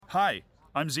Hi,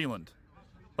 I'm Zealand.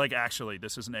 Like, actually,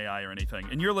 this isn't AI or anything.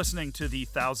 And you're listening to the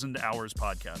 1,000 Hours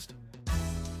podcast.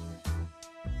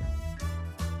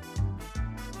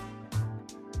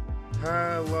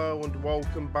 Hello and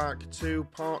welcome back to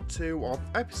part 2 of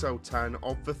episode 10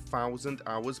 of the 1,000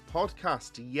 Hours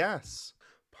podcast. Yes,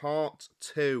 part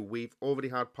 2. We've already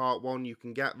had part 1. You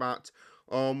can get that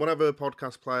on whatever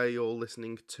podcast player you're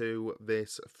listening to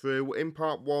this through. In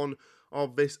part 1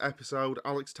 of this episode,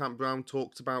 Alex Tampbrown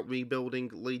talked about rebuilding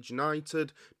Leeds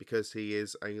United because he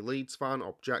is a Leeds fan.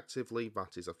 Objectively,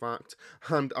 that is a fact.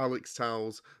 And Alex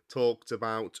Towles talked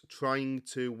about trying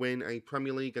to win a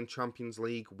Premier League and Champions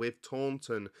League with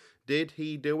Taunton. Did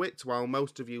he do it? Well,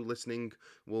 most of you listening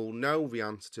will know the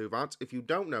answer to that. If you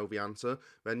don't know the answer,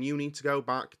 then you need to go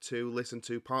back to listen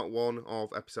to part 1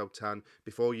 of episode 10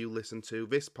 before you listen to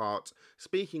this part.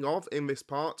 Speaking of, in this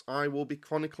part, I will be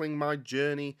chronicling my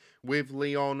journey with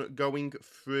Lyon, going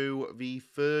through the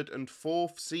 3rd and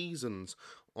 4th seasons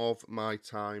of my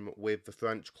time with the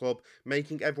French club,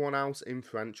 making everyone else in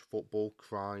French football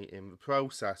cry in the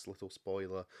process. Little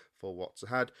spoiler for what's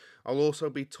ahead. I'll also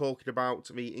be talking about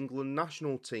the England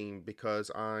national team because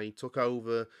I took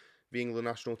over the England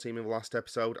national team in the last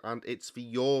episode, and it's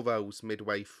the Euros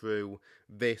midway through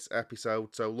this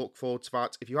episode, so look forward to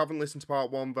that. If you haven't listened to part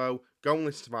 1 though, go and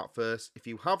listen to that first. If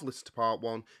you have listened to part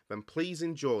 1, then please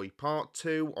enjoy part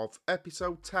 2 of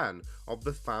episode 10 of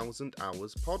the 1,000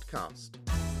 Hours podcast.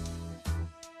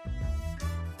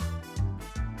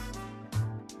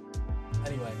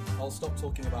 Anyway, I'll stop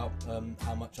talking about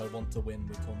how much I want to win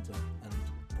with Taunton, and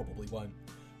probably won't.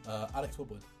 Alex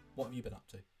Woodward, what have you been up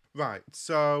to? Right,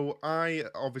 so I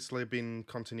obviously have been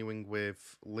continuing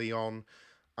with Lyon,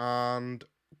 and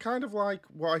kind of like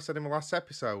what I said in the last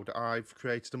episode, I've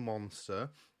created a monster,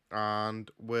 and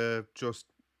we're just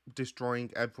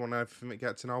destroying everything that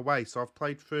gets in our way. So I've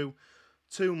played through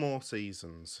 2 more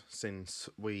seasons since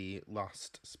we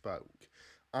last spoke.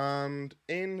 And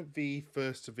in the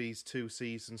first of these 2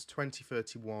 seasons,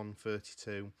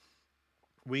 2031-32,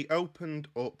 we opened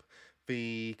up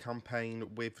the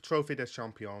campaign with Trophy des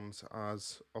Champions,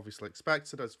 as obviously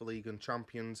expected, as the League and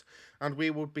Champions, and we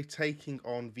would be taking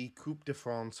on the Coupe de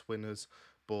France winners,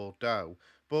 Bordeaux.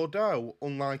 Bordeaux,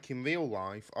 unlike in real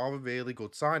life, are a really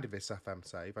good side of this FM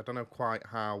save. I don't know quite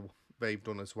how they've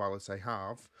done as well as they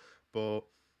have, but,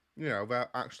 you know, they're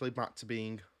actually back to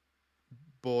being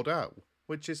Bordeaux,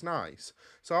 which is nice.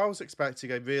 So I was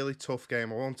expecting a really tough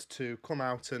game. I wanted to come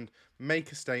out and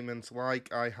make a statement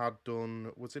like I had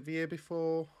done, was it the year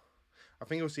before? I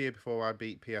think it was the year before I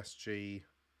beat PSG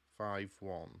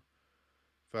 5-1.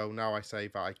 Though now I say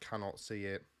that I cannot see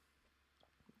it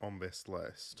on this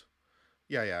list.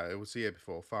 Yeah, it was the year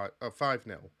before,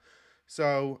 5-0.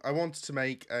 So I wanted to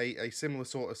make a similar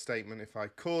sort of statement if I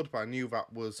could, but I knew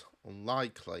that was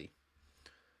unlikely.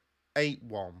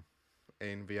 8-1.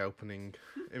 In the opening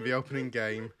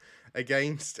game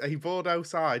against a Bordeaux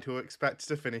side who are expected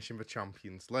to finish in the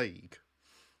Champions League.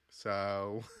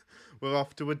 So we're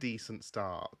off to a decent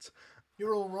start.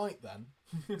 You're all right then.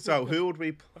 So who would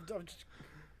we? I've just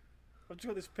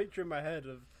got this picture in my head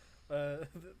of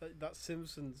that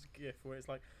Simpsons gif where it's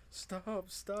like, stop,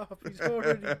 he's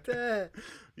already there.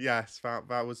 Yes,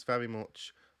 that was very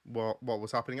much what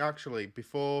was happening. Actually,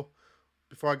 before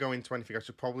I go into anything, I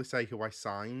should probably say who I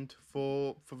signed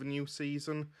for the new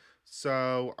season.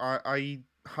 So I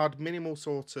had minimal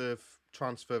sort of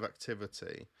transfer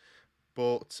activity,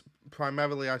 but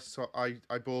primarily I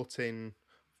brought in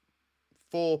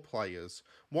 4 players,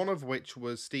 one of which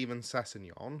was Steven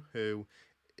Sessegnon, who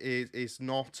is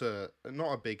not a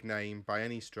big name by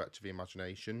any stretch of the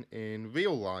imagination. In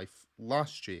real life,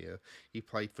 last year, he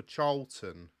played for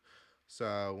Charlton.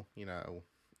 So, you know,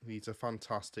 he's a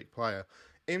fantastic player.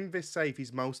 In this save,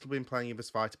 he's mostly been playing in the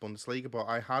Zweite Bundesliga, but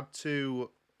I had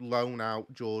to loan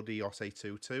out Jordi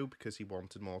Osei-Tutu because he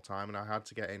wanted more time, and I had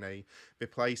to get in a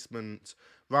replacement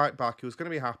right back who was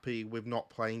going to be happy with not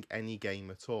playing any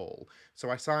game at all. So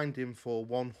I signed him for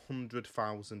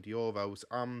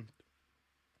 €100,000.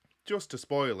 Just to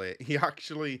spoil it, he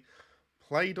actually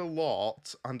played a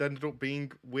lot and ended up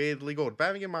being weirdly good.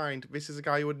 Bearing in mind, this is a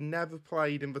guy who had never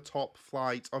played in the top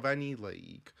flight of any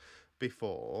league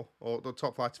before, or the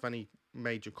top flight of any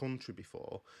major country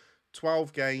before.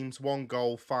 12 games, 1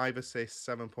 goal, 5 assists,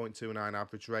 7.29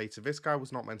 average rate. This guy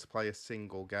was not meant to play a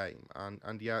single game,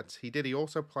 and yet he did. He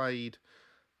also played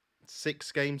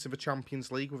 6 games of the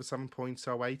Champions League with a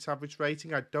 7.08 average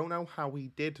rating. I don't know how he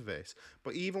did this,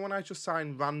 but even when I just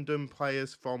sign random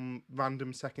players from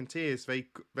random second tiers, they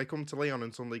come to Lyon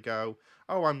and suddenly go,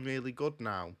 oh, I'm really good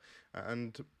now.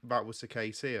 And that was the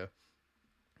case here.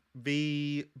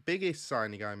 The biggest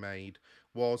signing I made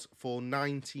was for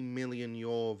 90 million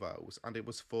euros, and it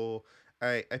was for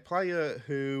a player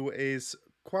who is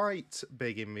quite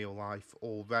big in real life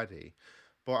already.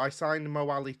 But I signed Mo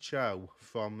Ali Cho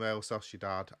from Real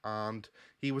Sociedad, and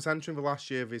he was entering the last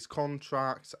year of his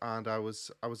contract, and I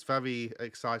was very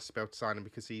excited to be able to sign him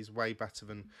because he's way better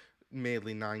than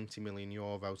merely 90 million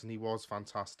euros, and he was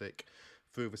fantastic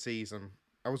through the season.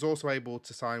 I was also able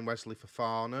to sign Wesley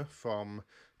Fofana from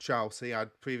Chelsea.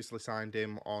 I'd previously signed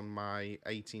him on my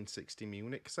 1860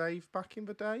 Munich save back in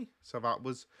the day, so that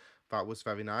was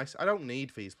very nice. I don't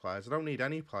need these players. I don't need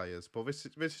any players, but this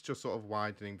is just sort of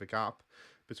widening the gap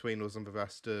between us and the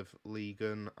rest of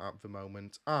Ligan at the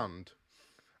moment. And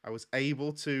I was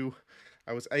able to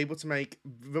make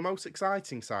the most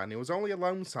exciting signing. It was only a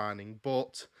loan signing,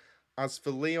 but as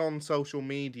the Leon social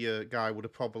media guy would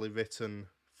have probably written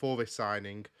for this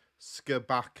signing,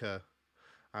 Skabaka.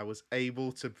 I was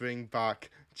able to bring back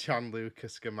Gianluca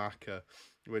Scamacca,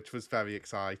 which was very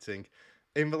exciting.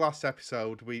 In the last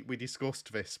episode, we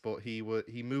discussed this, but he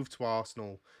moved to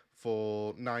Arsenal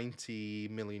for 90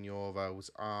 million euros,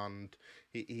 and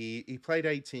he played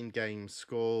 18 games,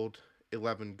 scored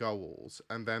 11 goals,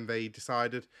 and then they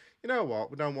decided, you know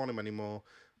what, we don't want him anymore,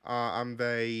 and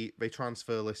they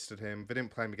transfer listed him. They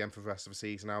didn't play him again for the rest of the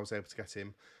season. I was able to get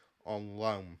him on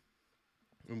loan,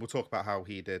 and we'll talk about how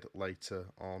he did later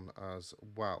on as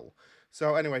well.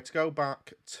 So anyway, to go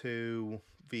back to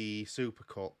the Super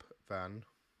Cup then,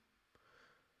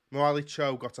 Mo Ali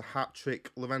Cho got a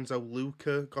hat-trick, Lorenzo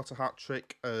Luca got a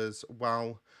hat-trick as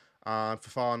well, and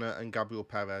Fofana and Gabriel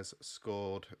Perez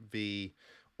scored the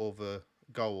other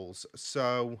goals.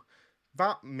 So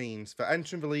that means that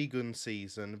entering the Ligue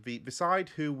season, the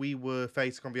side who we were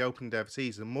facing on the opening day of the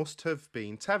season must have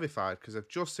been terrified because they've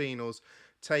just seen us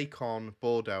take on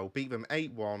Bordeaux, beat them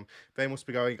 8-1. They must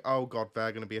be going, oh God,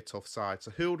 they're going to be a tough side.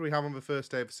 So who do we have on the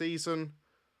first day of the season?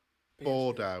 PSG.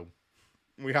 Bordeaux.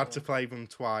 We had to play them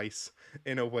twice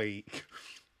in a week.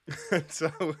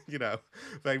 So,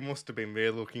 they must have been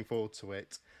really looking forward to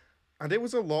it. And it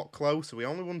was a lot closer. We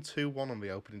only won 2-1 on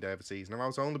the opening day of the season, and that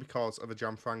was only because of a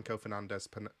Gianfranco Fernandez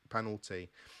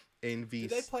penalty in the... Did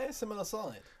they play a similar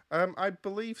side? I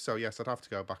believe so, yes. I'd have to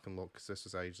go back and look, because this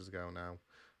was ages ago now.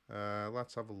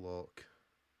 Let's have a look.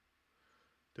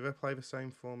 Do they play the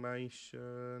same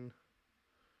formation?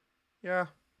 Yeah.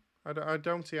 I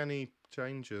don't see any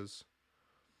changes.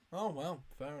 Oh, well,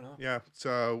 fair enough. Yeah,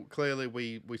 so clearly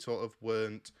we sort of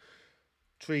weren't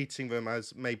treating them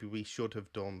as maybe we should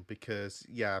have done because,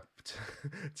 yeah,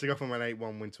 to go from an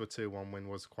 8-1 win to a 2-1 win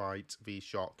was quite the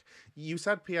shock. You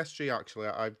said PSG, actually.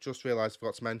 I've just realised I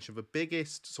forgot to mention the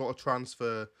biggest sort of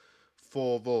transfer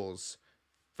for us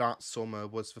that summer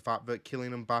was the fact that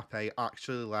Kylian Mbappe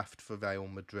actually left for Real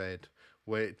Madrid,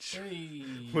 which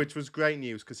was great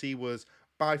news because he was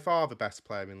by far the best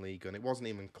player in Liga, and it wasn't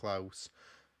even close.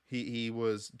 He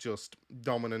was just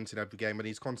dominant in every game, and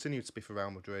he's continued to be for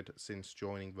Real Madrid since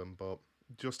joining them. But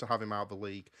just to have him out of the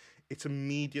league, it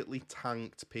immediately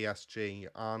tanked PSG.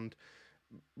 And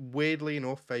weirdly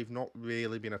enough, they've not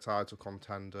really been a title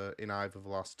contender in either of the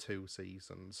last 2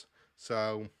 seasons.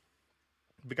 So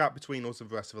the gap between us and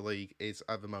the rest of the league is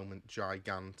at the moment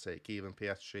gigantic. Even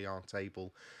PSG aren't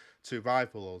able to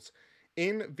rival us.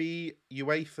 In the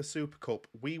UEFA Super Cup,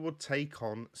 we would take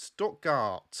on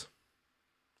Stuttgart.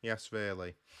 Yes,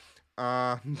 really.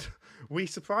 And we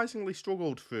surprisingly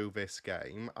struggled through this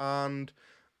game. And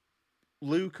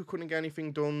Luca couldn't get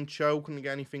anything done. Cho couldn't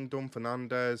get anything done.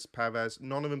 Fernandez, Perez,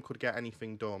 none of them could get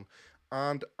anything done.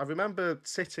 And I remember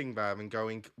sitting there and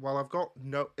going, well, I've got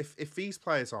no... If these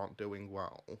players aren't doing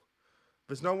well,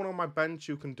 there's no one on my bench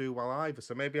who can do well either.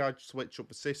 So maybe I'd switch up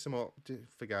the system or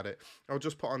forget it. I'll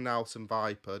just put on Nelson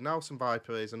Viper. Nelson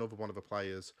Viper is another one of the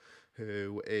players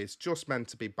who is just meant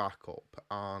to be backup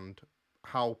and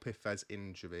help if there's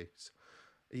injuries.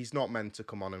 He's not meant to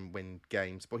come on and win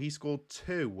games, but he scored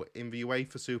 2 in the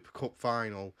UEFA Super Cup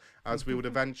final as we would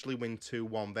eventually win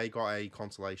 2-1. They got a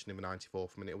consolation in the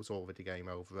 94th minute. It was already game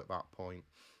over at that point.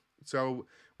 So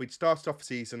we'd started off the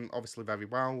season obviously very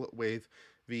well with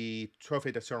the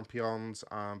Trophée des Champions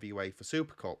and the UEFA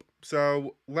Super Cup.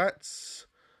 So let's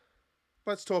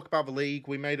talk about the league.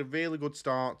 We made a really good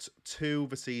start to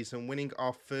the season, winning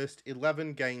our first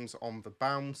 11 games on the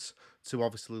bounce to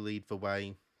obviously lead the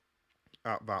way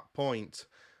at that point.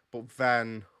 But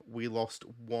then we lost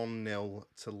 1-0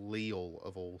 to Lille,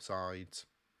 of all sides,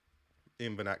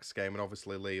 in the next game. And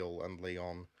obviously Lille and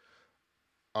Lyon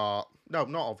are... No,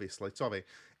 not obviously, sorry.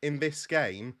 In this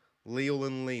game, Lille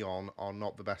and Lyon are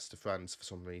not the best of friends for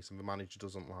some reason. The manager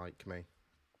doesn't like me.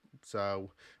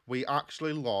 So we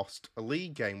actually lost a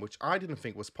league game, which I didn't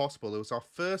think was possible. It was our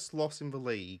first loss in the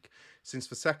league since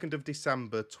the 2nd of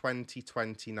December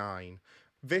 2029.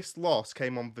 This loss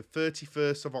came on the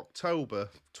 31st of October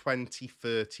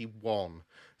 2031.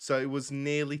 So it was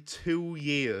nearly 2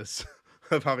 years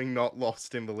of having not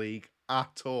lost in the league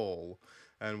at all.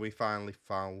 And we finally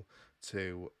fell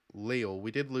to Lille.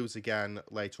 We did lose again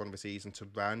later on in the season to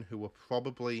Rennes, who were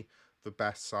probably the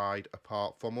best side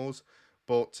apart from us.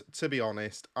 But to be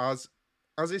honest, as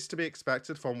is to be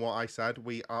expected from what I said,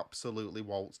 we absolutely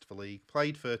waltzed the league.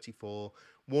 Played 34,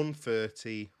 won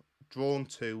 30, drawn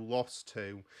 2, lost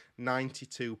 2,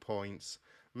 92 points.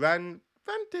 Rennes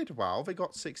did well. They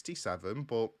got 67,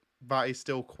 but that is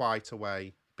still quite a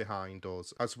way behind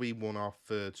us as we won our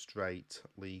 3rd straight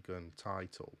Ligue 1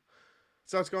 title.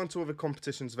 So let's go on to other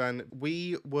competitions then.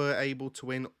 We were able to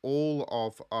win all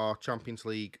of our Champions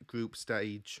League group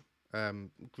stage,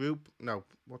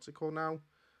 what's it called now?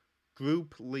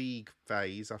 Group League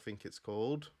phase, I think it's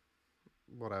called.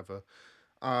 Whatever.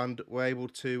 And we're able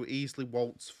to easily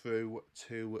waltz through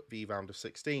to the round of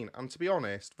 16. And to be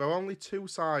honest, there are only 2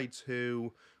 sides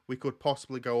who we could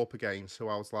possibly go up against, who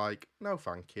I was like, no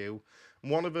thank you.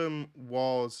 One of them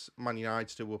was Man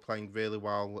United, who were playing really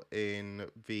well in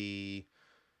the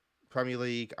Premier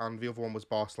League, and the other one was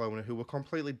Barcelona, who were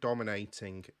completely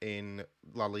dominating in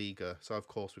La Liga. So, of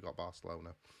course, we got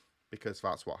Barcelona, because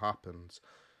that's what happens.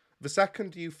 The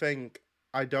second you think,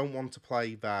 I don't want to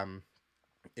play them,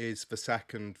 is the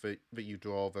second that you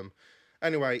draw them.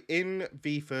 Anyway, in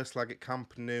the first leg at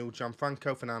Camp Nou,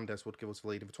 Gianfranco Fernandez would give us the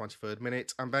lead in the 23rd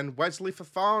minute, and then Wesley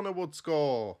Fofana would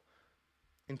score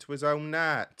into his own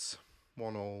net.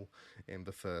 1-1 in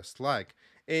the first leg.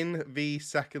 In the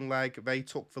second leg, they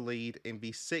took the lead in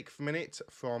the 6th minute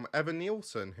from Evan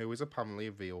Nielsen, who is apparently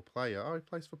a real player. Oh, he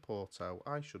plays for Porto.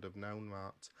 I should have known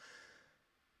that.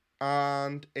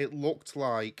 And it looked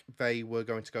like they were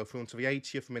going to go through until the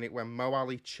 80th minute when Mo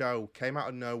Ali Cho came out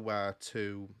of nowhere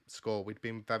to score. We'd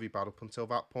been very bad up until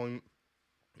that point.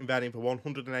 And then in the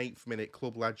 108th minute,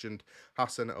 club legend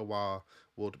Hassan Aouar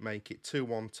would make it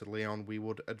 2-1 to Lyon. We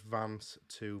would advance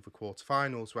to the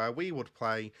quarterfinals, where we would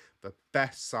play the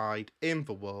best side in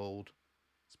the world,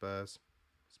 Spurs.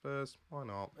 Why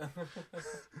not?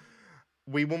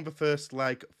 We won the first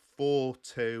leg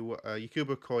 4-2.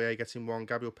 Yakubu Koye getting 1,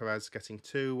 Gabriel Perez getting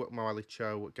 2, Mo Ali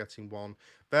Cho getting 1.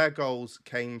 Their goals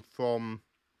came from,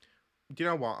 do you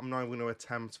know what? I'm not even going to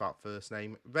attempt that first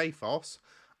name. Rayfos.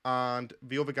 And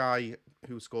the other guy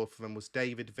who scored for them was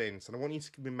David Vince. And I want you to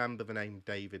remember the name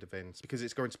David Vince, because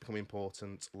it's going to become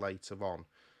important later on.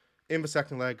 In the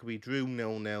second leg, we drew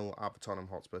 0-0 at the Tottenham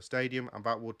Hotspur Stadium, and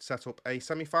that would set up a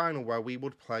semi-final where we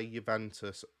would play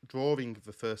Juventus, drawing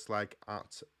the first leg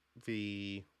at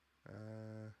the...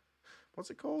 what's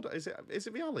it called? Is it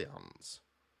the Allianz?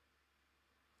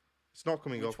 It's not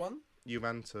coming up. Which one?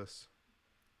 Juventus.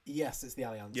 Yes, it's the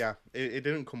Allianz. Yeah, it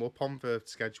didn't come up on the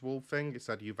schedule thing. It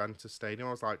said Juventus Stadium.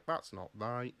 I was like, that's not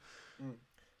right.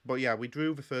 But yeah, we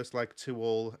drew the first leg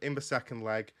 2-2 in the second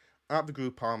leg at the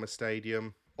Groupama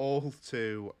Stadium, all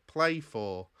to play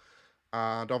for.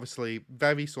 And obviously,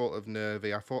 very sort of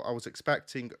nervy. I thought I was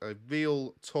expecting a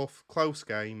real tough, close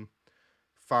game.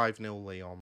 5-0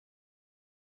 Lyon.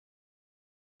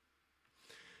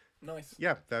 Nice.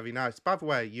 Yeah, very nice. By the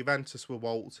way, Juventus were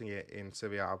waltzing it in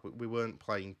Serie A. We weren't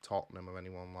playing Tottenham or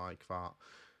anyone like that.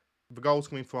 The goals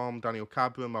coming from Daniel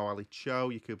Cabra, Mo Ali Cho,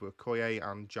 Yakubu Okoye,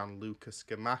 and Gianluca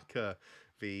Scamacca,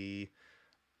 the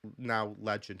now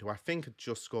legend, who I think had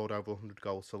just scored over 100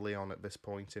 goals for Lyon at this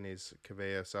point in his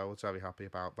career. So I was very happy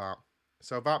about that.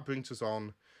 So that brings us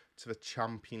on to the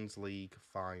Champions League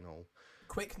final.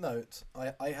 Quick note,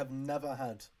 I have never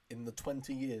had, in the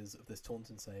 20 years of this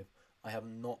Taunton save, I have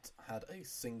not had a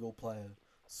single player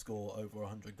score over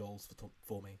 100 goals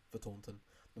for me, for Taunton.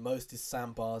 The most is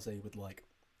Sam Barzey with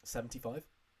 75.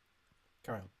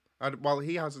 Carry on. Well,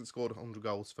 he hasn't scored 100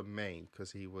 goals for me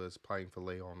because he was playing for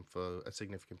Lyon for a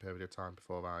significant period of time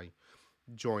before I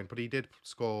joined. But he did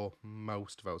score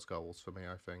most of those goals for me,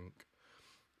 I think.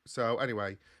 So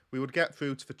anyway, we would get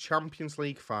through to the Champions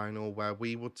League final where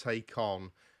we would take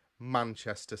on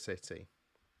Manchester City,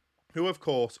 who, of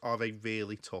course, are a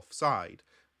really tough side.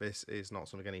 This is not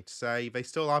something I need to say. They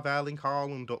still have Erling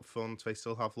Haaland up front. They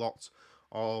still have lots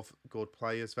of good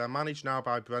players. They're managed now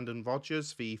by Brendan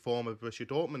Rodgers, the former Borussia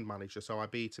Dortmund manager. So I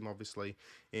beat him, obviously,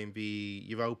 in the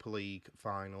Europa League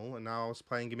final. And now I was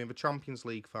playing him in the Champions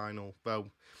League final, though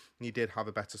he did have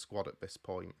a better squad at this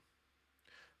point.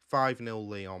 5-0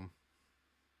 Lyon.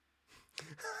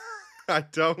 I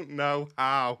don't know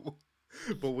how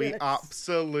but we Yes.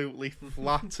 absolutely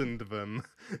flattened them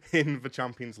in the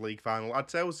Champions League final. I'd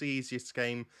say it was the easiest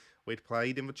game we'd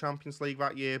played in the Champions League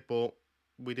that year, but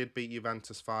we did beat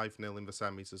Juventus 5-0 in the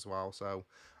semis as well, so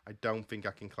I don't think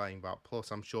I can claim that.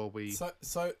 Plus, I'm sure we...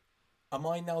 So, am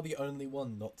I now the only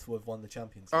one not to have won the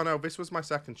Champions League? Oh no, this was my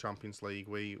second Champions League.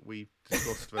 We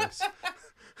discussed this.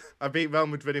 I beat Real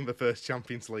Madrid in the first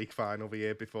Champions League final the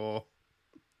year before.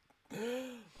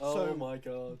 Oh So, my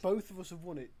god. Both of us have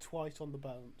won it twice on the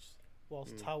bounce,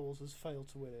 whilst Towels has failed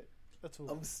to win it at all.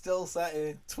 I'm still sat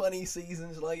here 20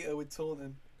 seasons later with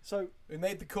Taunton. So, We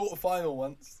made the quarter-final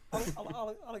once.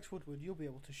 Alex Woodward, you'll be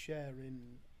able to share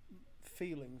in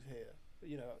feelings here,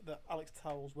 you know, that Alex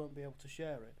Towels won't be able to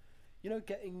share in. You know,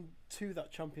 getting to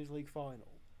that Champions League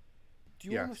final, do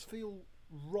you Yes. almost feel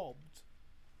robbed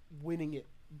winning it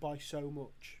by so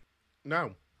much?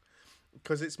 No,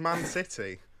 because it's Man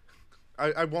City.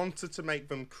 I wanted to make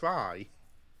them cry.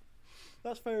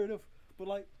 That's fair enough. But,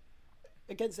 like,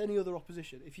 against any other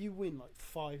opposition, if you win, like,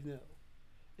 5-0,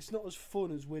 it's not as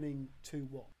fun as winning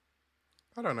 2-1.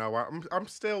 I don't know. I'm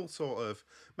still sort of...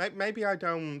 Maybe I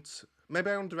don't...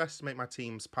 Maybe I underestimate my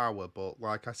team's power, but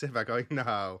like I sit there going,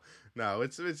 no,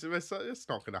 it's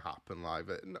not going to happen like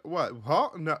that.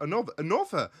 What? No,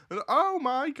 another? Oh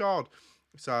my god!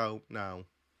 So no.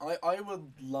 I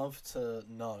would love to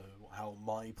know how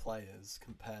my players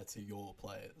compare to your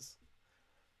players,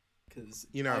 because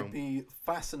I'd be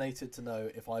fascinated to know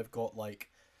if I've got like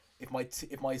if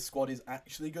my squad is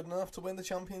actually good enough to win the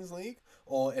Champions League,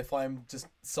 or if I'm just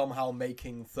somehow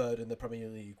making third in the Premier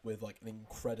League with like an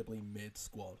incredibly mid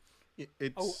squad.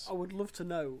 I would love to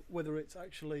know whether it's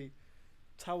actually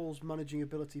Towels' managing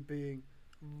ability being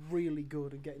really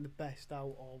good and getting the best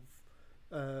out of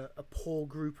a poor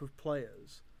group of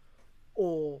players,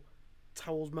 or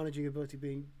Towels' managing ability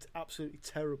being absolutely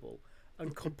terrible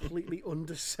and completely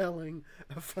underselling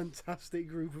a fantastic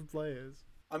group of players.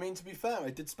 I mean, to be fair, I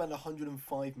did spend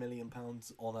 £105 million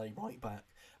on a right back,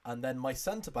 and then my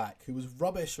centre back, who was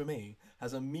rubbish for me,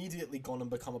 has immediately gone and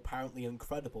become apparently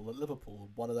incredible at Liverpool,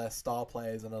 one of their star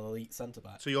players and an elite centre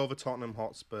back. So you're the Tottenham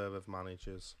Hotspur of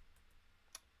managers.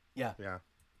 Yeah. Yeah.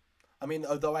 I mean,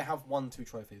 although I have won 2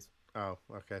 trophies. Oh,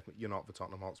 okay. You're not the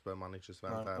Tottenham Hotspur managers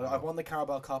then. No, I've won the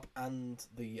Carabao Cup and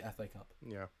the FA Cup.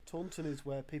 Yeah. Taunton is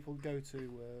where people go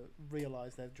to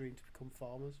realise their dream to become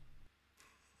farmers.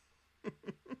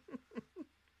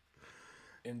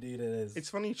 Indeed it is. It's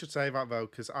funny you should say that though,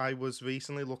 because I was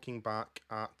recently looking back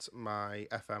at my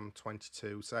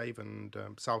FM22 save and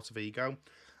South Vigo,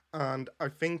 and I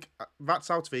think that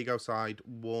South Vigo side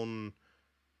won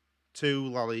 2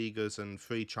 La Ligas and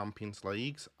 3 Champions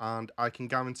Leagues, and I can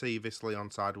guarantee this Leon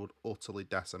side would utterly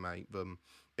decimate them.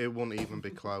 It wouldn't even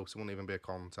be close. It wouldn't even be a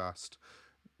contest.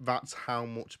 That's how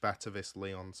much better this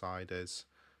Leon side is.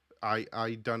 I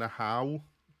don't know how,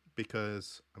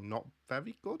 because I'm not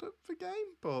very good at the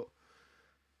game, but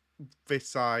this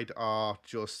side are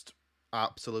just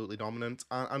absolutely dominant.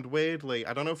 And weirdly,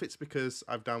 I don't know if it's because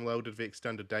I've downloaded the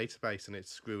extended database and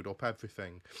it's screwed up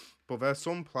everything, but there's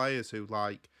some players who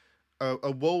like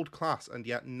are world class and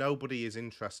yet nobody is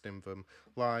interested in them.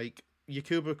 Like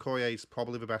Yakubu Okoye is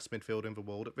probably the best midfielder in the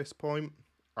world at this point.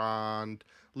 And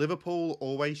Liverpool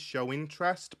always show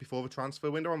interest before the transfer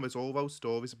window, and there's all those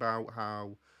stories about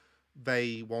how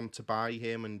they want to buy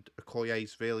him and Okoye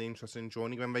is really interested in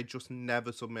joining them. They just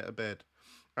never submit a bid.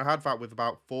 I had that with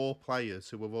about 4 players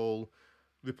who were all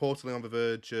reportedly on the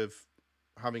verge of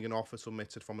having an offer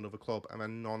submitted from another club, and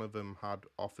then none of them had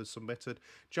offers submitted.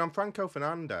 Gianfranco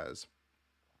Fernandez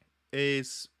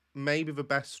is maybe the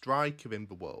best striker in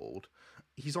the world.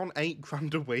 He's on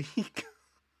 £8,000 a week.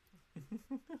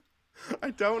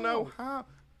 I don't know how.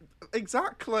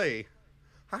 Exactly.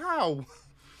 How?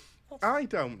 I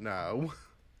don't know.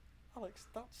 Alex,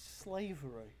 that's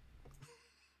slavery.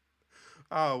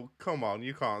 Oh, come on.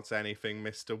 You can't say anything,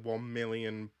 Mr. £1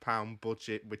 million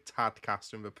budget with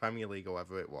Tadcaster in the Premier League or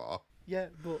whatever it was. Yeah,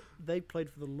 but they played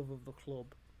for the love of the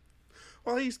club.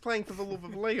 Well, he's playing for the love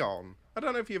of Leon. I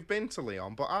don't know if you've been to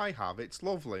Leon, but I have. It's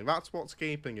lovely. That's what's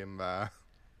keeping him there.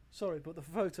 Sorry, but the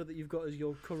photo that you've got as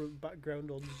your current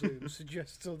background on Zoom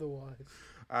suggests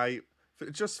otherwise.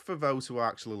 Just for those who are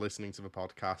actually listening to the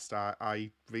podcast,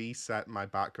 I reset my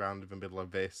background in the middle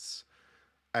of this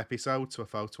episode to a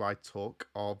photo I took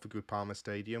of the Groupama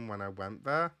Stadium when I went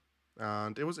there,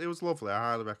 and it was lovely. I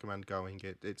highly recommend going.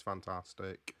 It's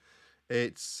fantastic.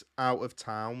 It's out of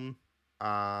town,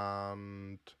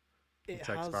 and it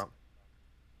takes about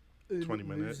 20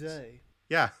 minutes.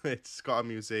 Yeah, it's got a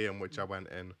museum which I went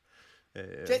in.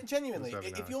 Genuinely,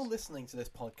 if nice. you're listening to this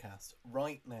podcast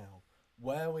right now,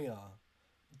 where we are,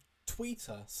 tweet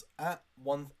us at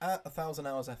 1000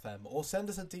 hours FM, or send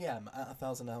us a DM at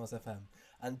 1000 hours FM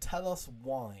and tell us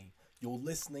why you're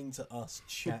listening to us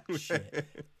chat shit.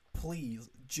 Please,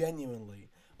 genuinely.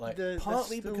 Like,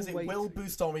 partly because it will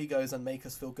boost our egos and make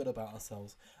us feel good about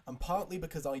ourselves, and partly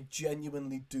because I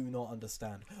genuinely do not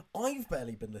understand. I've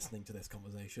barely been listening to this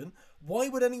conversation. Why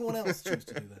would anyone else choose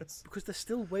to do this? Because they're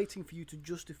still waiting for you to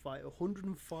justify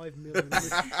 105 million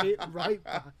with shit right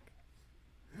back.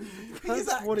 He's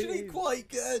actually quite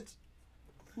good.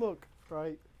 Look,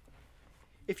 right.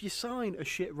 If you sign a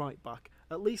shit right back,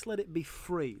 at least let it be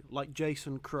free, like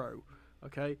Jason Crow.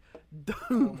 Okay?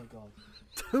 Oh my god.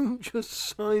 Don't just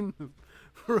sign them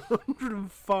for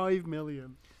 105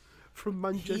 million from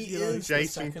Manchester United. He is the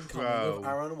second coming of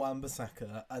Aaron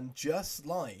Wan-Bissaka, and just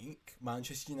like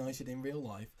Manchester United in real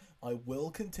life, I will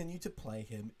continue to play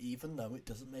him even though it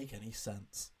doesn't make any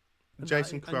sense.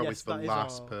 Jason Crow is the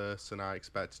last person I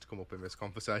expected to come up in this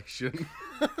conversation.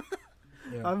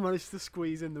 Yeah. I managed to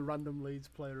squeeze in the random Leeds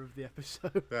player of the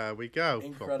episode. There we go.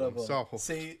 Incredible.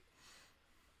 See,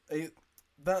 it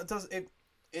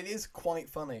is quite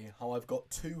funny how I've got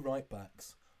two right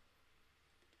backs,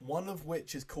 one of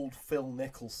which is called Phil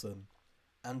Nicholson,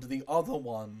 and the other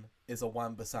one is a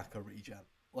Wan-Bissaka regen.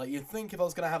 Like, you'd think if I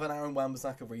was going to have an Aaron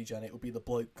Wan-Bissaka regen, it would be the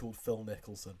bloke called Phil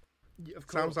Nicholson. Yeah, of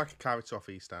Sounds like a character off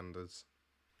EastEnders.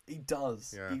 He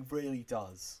does. Yeah. He really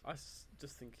does. I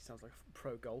just think he sounds like a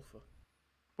pro golfer.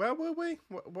 Where were we?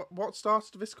 What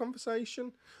started this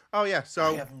conversation? Oh, yeah,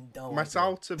 so my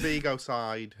Celta Vigo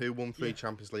side, who won 3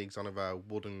 Champions Leagues on a row,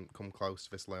 wouldn't come close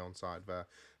to this Leon side there.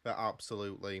 They're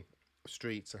absolutely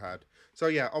streets ahead. So,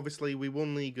 yeah, obviously, we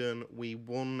won Ligue 1, we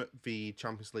won the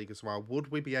Champions League as well.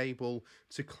 Would we be able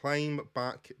to claim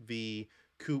back the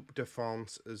Coupe de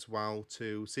France as well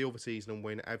to seal the season and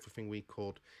win everything we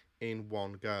could in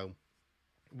one go?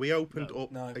 We opened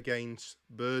up against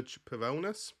Burj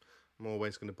Peronis. I'm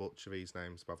always going to butcher these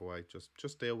names, by the way.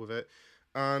 Just deal with it.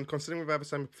 And considering we've ever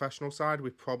semi-professional side, we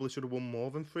probably should have won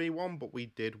more than 3-1, but we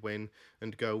did win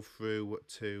and go through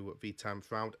to the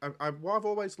 10th round. What I've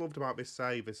always loved about this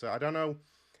save is that I don't know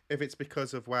if it's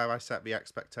because of where I set the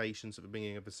expectations at the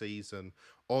beginning of the season,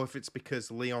 or if it's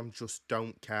because Lyon just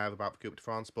don't care about the Coupe de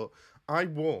France, but I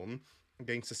won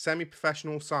against a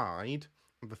semi-professional side,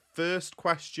 and the first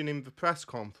question in the press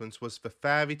conference was, "The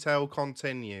fairy tale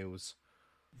continues."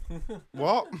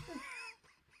 What?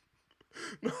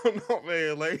 No, not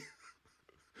really.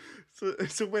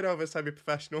 It's a win over a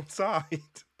semi-professional side.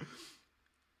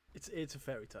 It's a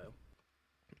fairy tale.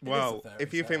 Well,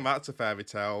 if you think that's a fairy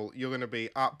tale, you're going to be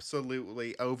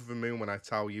absolutely over the moon when I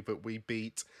tell you that we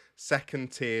beat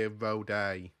second-tier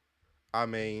Rodé. I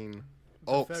mean,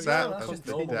 upset of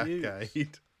the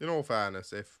decade. In all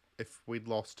fairness, if we'd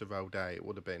lost to Rodé, it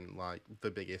would have been like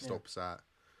the biggest upset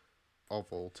of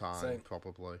all time,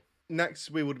 probably. Next,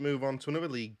 we would move on to another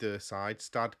Ligue 2 side,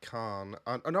 Stade Caen.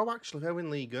 No, actually, they were in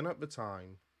Ligue 1 at the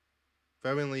time.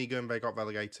 They were in Ligue 1, they got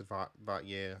relegated that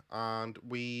year. And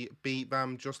we beat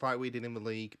them just like we did in the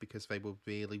league because they were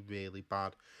really, really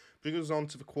bad. Bringing us on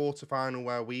to the quarter-final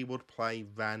where we would play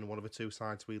Rennes, one of the two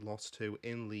sides we lost to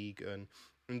in Ligue 1.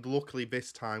 And luckily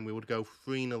this time we would go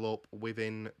 3-0 up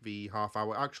within the half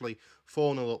hour. Actually,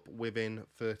 4-0 up within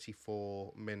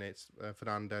 34 minutes.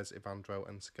 Fernandez, Ivandro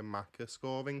and Scamacca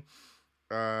scoring.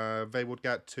 They would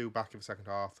get 2 back in the second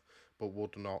half, but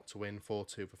would not to win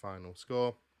 4-2 for final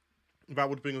score. That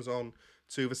would bring us on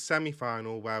to the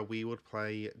semi-final where we would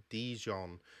play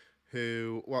Dijon,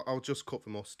 who, well, I'll just cut the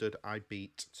mustard. I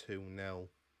beat 2-0.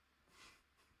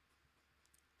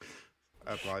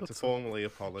 I'd like to formally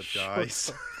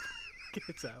apologise.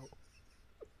 Get out.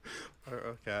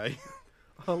 Okay.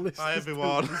 Hi,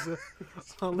 everyone.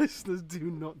 Our listeners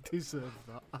do not deserve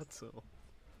that at all.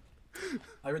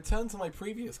 I return to my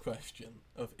previous question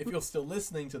of, if you're still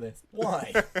listening to this,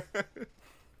 why?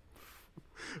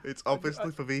 It's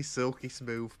obviously for these silky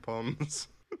smooth puns.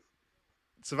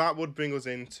 So that would bring us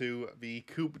into the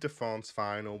Coupe de France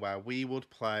final where we would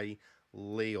play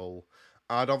Lille.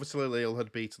 And obviously Lille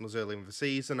had beaten us early in the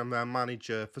season, and their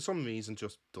manager, for some reason,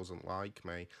 just doesn't like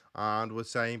me, and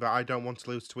was saying that I don't want to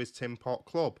lose to his Tin Pot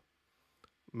club.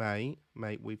 Mate,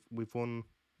 we've won.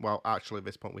 Well, actually, at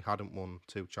this point, we hadn't won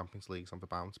 2 Champions Leagues on the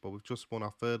bounce, but we've just won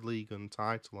our 3rd league and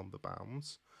title on the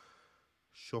bounce.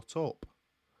 Shut up.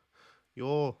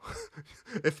 You're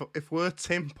if we're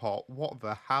Tin Pot, what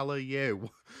the hell are you?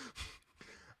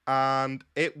 And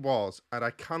it was, and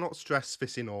I cannot stress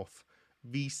this enough,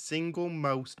 the single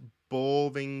most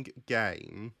boring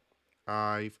game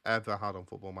I've ever had on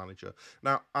Football Manager.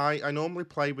 Now, I normally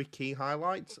play with key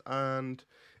highlights, and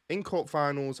In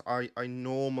quarterfinals, I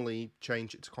normally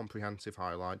change it to comprehensive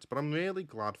highlights, but I'm really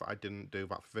glad that I didn't do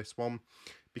that for this one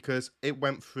because it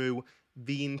went through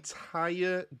the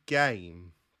entire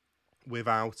game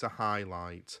without a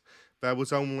highlight. There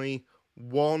was only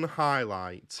one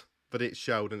highlight that it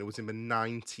showed, and it was in the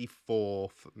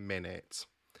 94th minute.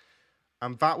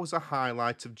 And that was a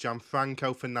highlight of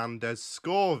Gianfranco Fernandez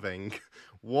scoring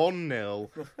 1-0.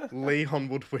 Leon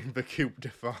would win the Coupe de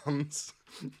France.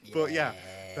 But yeah,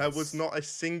 there was not a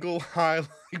single highlight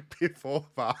before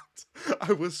that.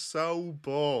 I was so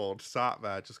bored, sat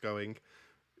there just going,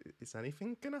 is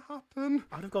anything going to happen?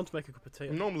 I'd have gone to make a cup of tea.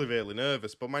 I'm normally really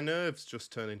nervous, but my nerves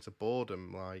just turn into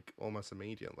boredom, like, almost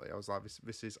immediately. I was like,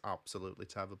 this is absolutely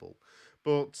terrible.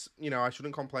 But, I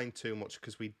shouldn't complain too much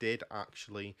because we did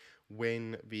actually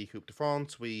win the Coupe de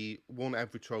France. We won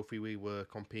every trophy we were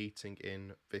competing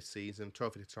in this season.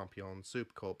 Trophy de Champions,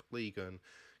 Super Cup, Ligue 1,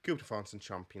 Coupe de France and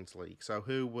Champions League. So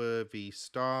who were the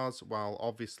stars? Well,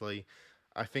 obviously,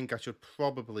 I think I should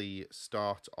probably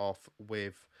start off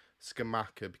with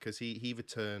Skamaka because he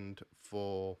returned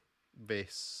for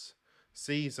this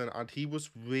season and he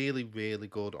was really, really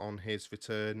good on his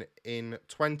return in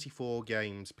 24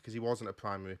 games because he wasn't a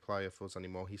primary player for us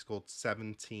anymore. He scored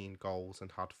 17 goals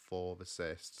and had 4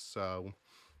 assists, so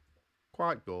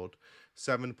quite good.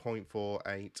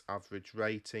 7.48 average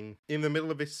rating. In the middle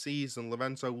of this season,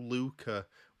 Lorenzo Luca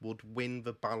would win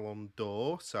the Ballon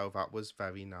d'Or, so that was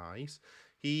very nice.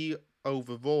 He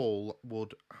overall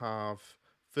would have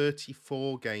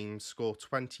 34 games, score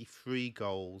 23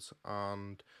 goals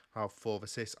and have 4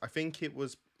 assists. I think it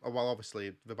was, well,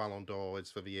 obviously the Ballon d'Or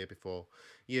is for the year before.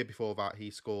 Year before that he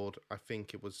scored, I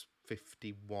think it was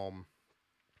 51.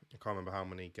 I can't remember how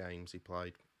many games he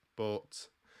played. But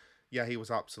yeah, he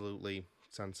was absolutely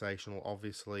sensational,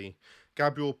 obviously.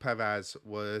 Gabriel Perez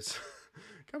was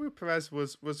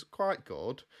was quite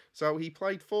good. So he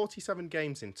played 47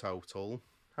 games in total.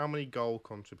 How many goal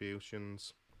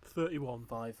contributions? 31.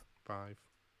 5.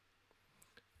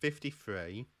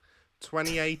 53.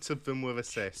 28 of them were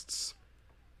assists.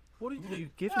 What did you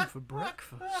give him for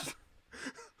breakfast?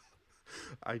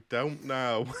 I don't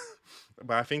know.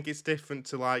 But I think it's different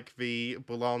to like the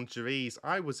boulangeries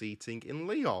I was eating in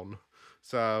Lyon.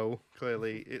 So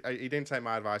clearly, he didn't take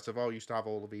my advice of, you used to have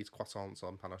all of these croissants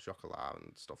on pain au chocolat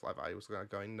and stuff like that. He was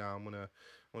going, no, I'm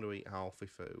gonna eat healthy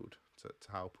food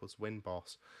to help us win,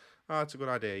 boss. That's a good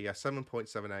idea. Yeah,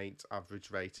 7.78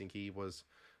 average rating. He was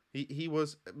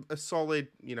a solid,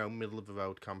 middle of the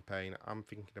road campaign. I'm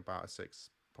thinking about a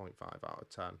 6.5 out of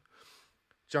 10.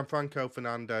 Gianfranco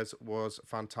Fernandez was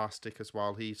fantastic as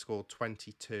well. He scored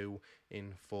 22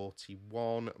 in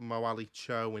 41. Mo Ali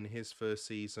Cho in his first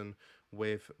season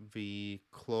with the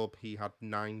club, he had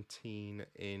 19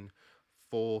 in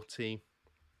 40.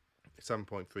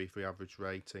 7.33 average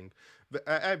rating.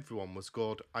 Everyone was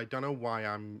good. I don't know why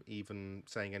I'm even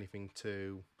saying anything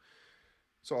to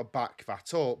sort of back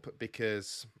that up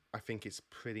because I think it's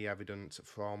pretty evident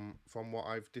from what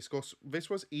I've discussed. This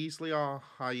was easily our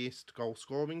highest goal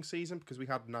scoring season because we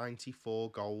had 94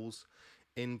 goals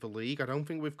in the league. I don't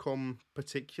think we've come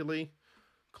particularly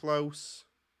close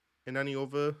in any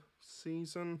other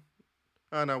season.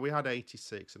 Oh no, we had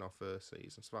 86 in our first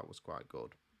season, so that was quite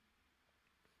good.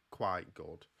 Quite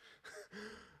good.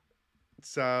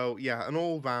 So, yeah, an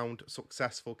all-round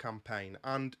successful campaign.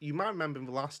 And you might remember in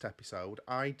the last episode,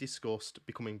 I discussed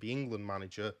becoming the England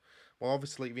manager. Well,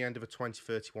 obviously, at the end of a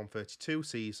 2031-32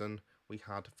 season, we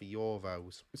had the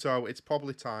Euros. So, it's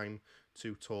probably time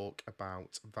to talk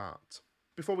about that.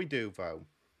 Before we do, though,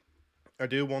 I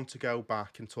do want to go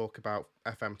back and talk about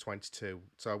FM22.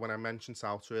 So, when I mentioned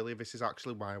Salta earlier, this is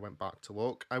actually why I went back to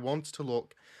look. I wanted to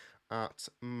look at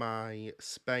my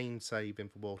Spain save in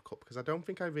the World Cup because I don't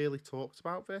think I really talked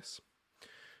about this.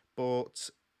 But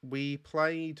we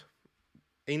played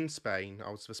in Spain. I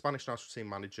was the Spanish national team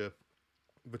manager.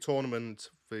 The tournament,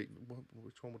 which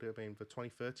one would it have been? The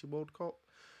 2030 World Cup?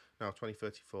 No,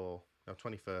 2034. No,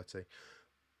 2030.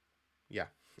 Yeah,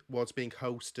 was being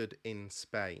hosted in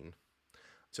Spain.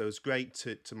 So it was great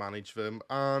to manage them.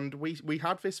 And we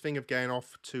had this thing of getting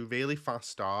off to really fast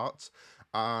starts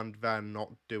and then not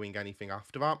doing anything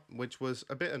after that, which was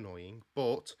a bit annoying,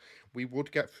 but we would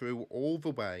get through all the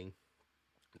way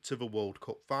to the World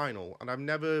Cup final. And I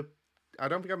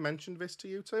don't think I've mentioned this to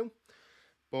you two,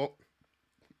 but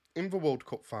in the World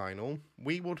Cup final,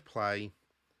 we would play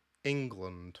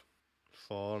England.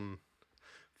 Fun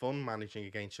managing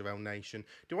against your own nation.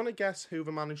 Do you want to guess who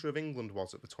the manager of England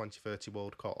was at the 2030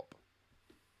 World Cup?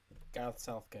 Gareth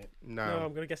Southgate. No,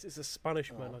 I'm going to guess it's a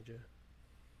Spanish manager.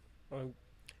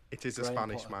 It is a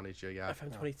Spanish manager, yeah.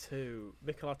 FM22,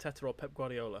 Mikel Arteta or Pep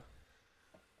Guardiola?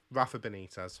 Rafa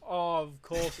Benitez. Oh, of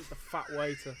course, it's the fat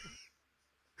waiter.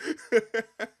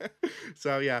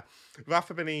 So yeah,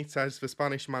 Rafa Benitez, the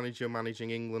Spanish manager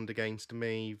managing England against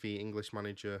me, the English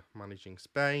manager managing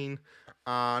Spain,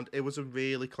 and it was a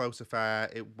really close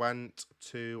affair. It went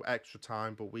to extra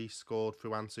time, but we scored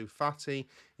through Ansu Fati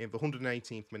in the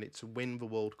 118th minute to win the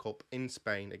World Cup in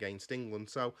Spain against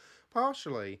England. So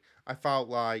partially, I felt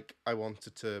like I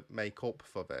wanted to make up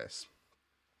for this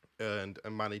and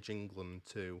manage England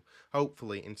to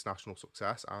hopefully international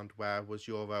success. And where was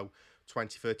Euro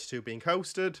 2032 being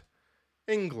hosted?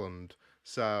 England.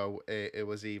 So it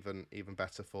was even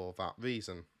better for that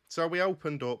reason. So we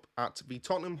opened up at the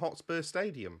Tottenham Hotspur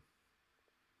Stadium.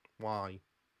 Why?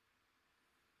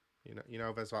 You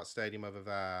know, there's that stadium over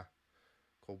there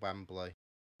called Wembley.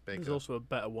 Bigger. There's also a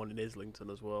better one in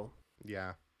Islington as well.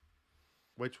 Yeah.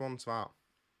 Which one's that?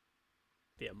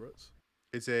 The Emirates.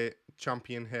 Is it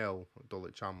Champion Hill,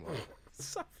 Dulwich Hamlet?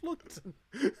 South London.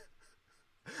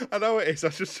 I know it is. I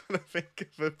was just trying to think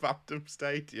of a random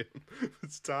stadium.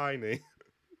 It's tiny.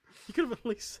 You could have at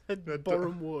least said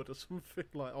Boreham Wood or something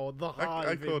like, or the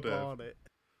Hive in Barnet.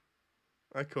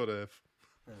 I could have.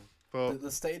 Yeah. But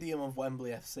the stadium of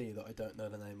Wembley FC that I don't know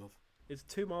the name of. It's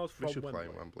 2 miles from we should Wembley.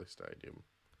 play in Wembley Stadium.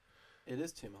 It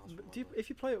is 2 miles from Wembley. If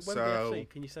you play at Wembley FC,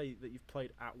 can you say that you've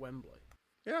played at Wembley?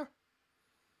 Yeah.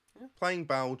 Playing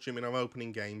Belgium in our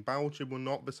opening game. Belgium were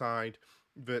not the side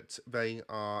that they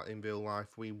are in real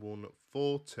life. We won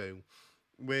 4-2.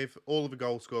 With all of the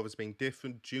goal scorers being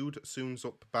different. Jude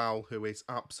Soonsup-Bal, who is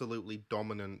absolutely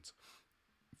dominant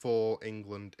for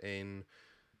England in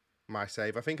my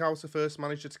save. I think I was the first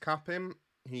manager to cap him.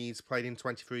 He's played in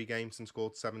 23 games and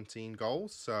scored 17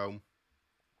 goals, so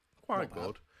quite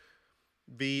good.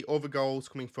 The other goals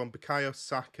coming from Bukayo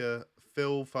Saka,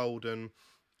 Phil Foden,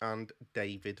 and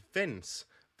David Vince,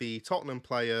 the Tottenham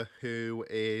player who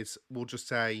is, we'll just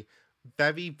say,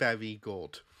 very, very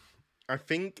good. I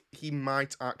think he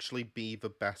might actually be the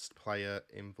best player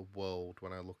in the world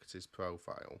when I look at his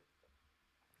profile,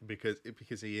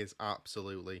 because he is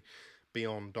absolutely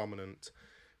beyond dominant.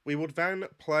 We would then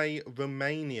play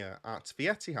Romania at the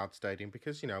Etihad Stadium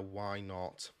because, why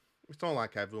not? It's not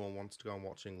like everyone wants to go and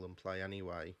watch England play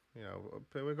anyway.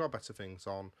 We've got better things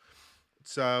on.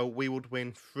 So we would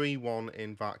win 3-1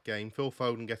 in that game. Phil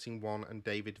Foden getting 1 and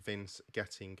David Vince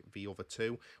getting the other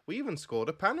 2. We even scored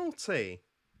a penalty.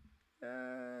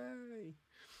 Yay.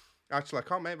 Actually, I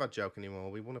can't make that joke anymore.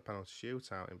 We won a penalty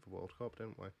shootout in the World Cup,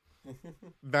 didn't we?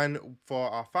 Then, for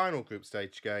our final group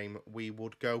stage game, we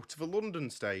would go to the London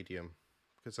Stadium,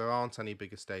 because there aren't any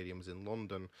bigger stadiums in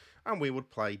London, and we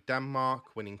would play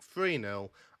Denmark, winning 3-0,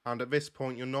 and at this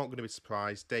point, you're not going to be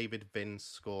surprised, David Vince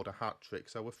scored a hat-trick,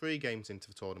 so we're 3 games into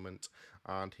the tournament,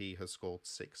 and he has scored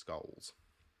 6 goals.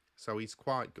 So he's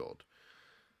quite good,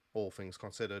 all things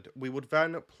considered. We would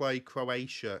then play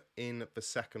Croatia in the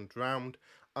second round,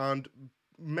 and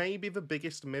maybe the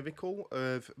biggest miracle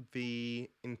of the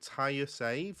entire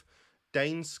save,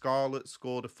 Dane Scarlett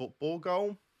scored a football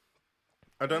goal.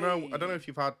 I don't know if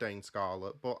you've had Dane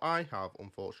Scarlett, but I have,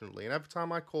 unfortunately. And every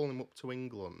time I call him up to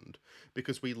England,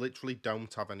 because we literally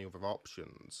don't have any other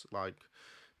options, like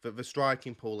the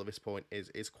striking pool at this point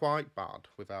is quite bad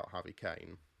without Harry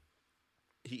Kane.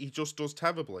 He just does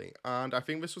terribly, and I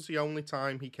think this was the only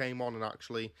time he came on and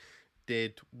actually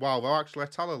did well. Well, actually, I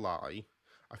tell a lie.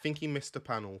 I think he missed a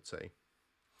penalty.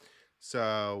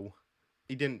 So,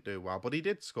 he didn't do well. But he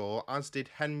did score, as did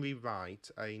Henry Wright,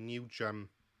 a new gem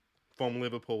from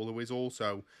Liverpool, who is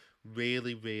also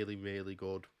really, really, really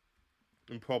good.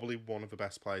 And probably one of the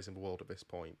best players in the world at this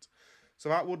point. So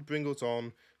that would bring us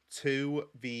on to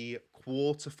the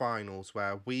quarterfinals,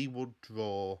 where we would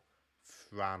draw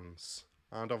France.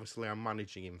 And obviously I'm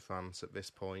managing in France at this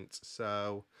point.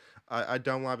 So I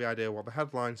don't like the idea what the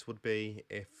headlines would be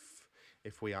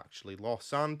if we actually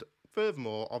lost. And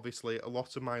furthermore, obviously, a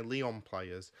lot of my Lyon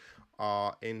players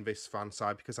are in this France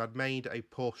side because I'd made a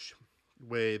push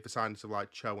with the signings of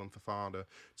like Cho and Fafana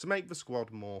to make the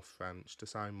squad more French, to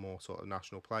sign more sort of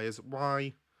national players.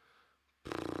 Why?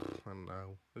 I don't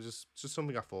know. It was just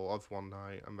something I thought of one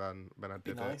night, and then I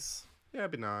did it. Nice. Yeah,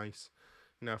 it'd be nice.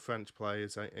 French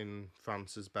players in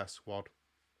France's best squad.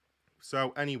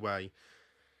 So anyway,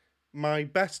 my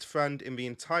best friend in the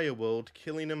entire world,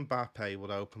 Kylian Mbappe, would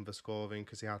open the scoring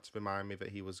because he had to remind me that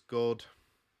he was good.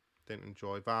 Didn't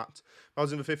enjoy that. I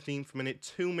was in the 15th minute.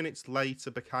 2 minutes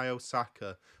later, Bukayo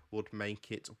Saka would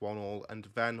make it 1-1. And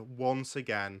then, once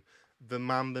again, the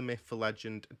man, the myth, the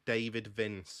legend, David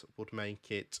Vince would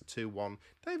make it 2-1.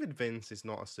 David Vince is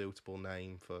not a suitable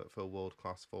name for a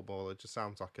world-class footballer. It just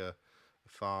sounds like a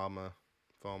farmer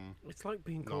from It's like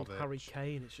being Norwich. called Harry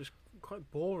Kane. It's just quite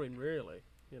boring, really.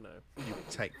 You know. You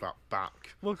take that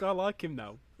back. Look, I like him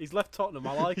now. He's left Tottenham.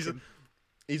 I like him.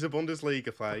 He's a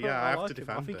Bundesliga player. Yeah, I have to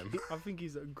defend him. I think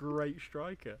he's a great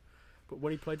striker. But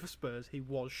when he played for Spurs, he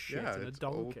was shit and a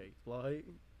donkey. Like,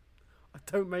 I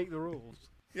don't make the rules.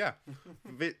 Yeah.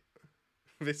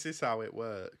 This is how it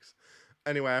works.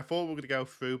 Anyway, I thought we were going to go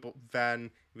through, but then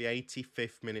the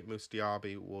 85th minute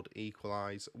Mustiabi would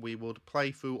equalise. We would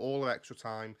play through all of extra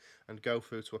time and go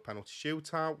through to a penalty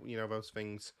shootout. You know, those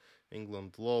things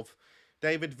England love.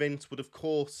 David Vince would, of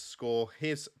course, score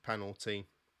his penalty,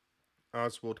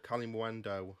 as would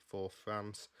Kalimuendo for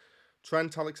France.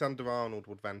 Trent Alexander-Arnold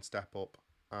would then step up,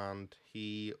 and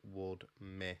he would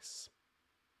miss.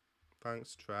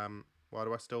 Thanks, Trent. Why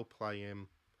do I still play him?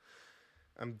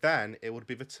 And then it would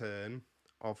be the turn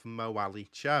of Mo Ali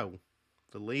Cho,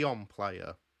 the Lyon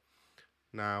player.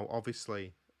 Now,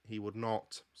 obviously, he would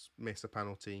not miss a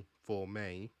penalty for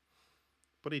me,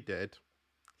 but he did.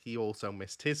 He also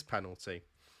missed his penalty.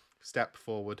 Step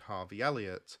forward Harvey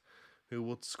Elliott, who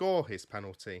would score his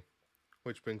penalty,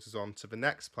 which brings us on to the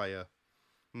next player,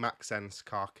 Maxence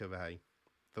Carqueret,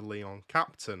 the Lyon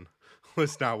captain,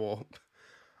 was now up,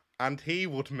 and he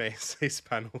would miss his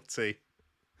penalty.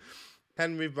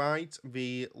 Henry Wright,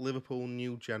 the Liverpool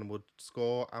new gen, would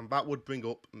score, and that would bring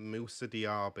up Moussa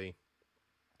Diaby,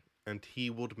 and he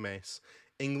would miss.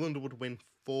 England would win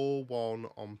 4-1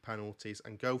 on penalties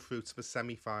and go through to the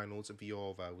semi-finals of the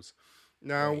Euros.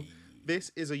 Now,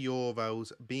 this is a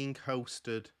Euros being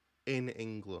hosted in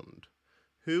England.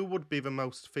 Who would be the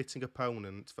most fitting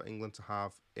opponent for England to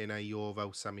have in a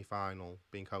Euro semi-final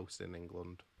being hosted in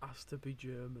England? Has to be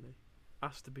Germany.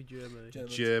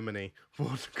 Germany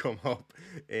would come up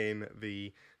in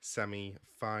the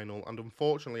semi-final. And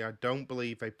unfortunately, I don't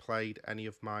believe they played any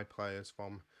of my players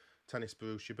from Tennis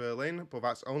Borussia Berlin, but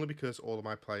that's only because all of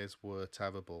my players were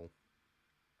terrible.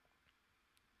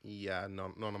 Yeah,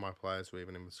 none of my players were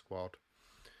even in the squad.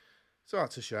 So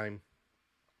that's a shame.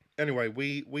 Anyway,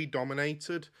 we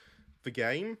dominated the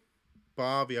game,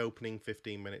 bar the opening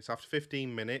 15 minutes. After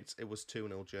 15 minutes, it was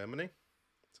 2-0 Germany.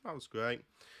 So that was great.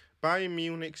 Bayern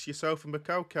Munich's Yusufa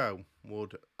Moukoko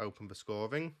would open the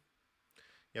scoring.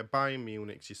 Yeah, Bayern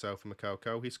Munich's Yusufa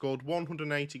Moukoko. He scored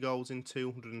 180 goals in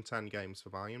 210 games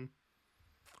for Bayern.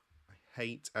 I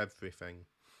hate everything.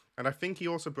 And I think he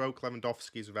also broke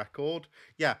Lewandowski's record.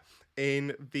 Yeah,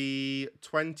 in the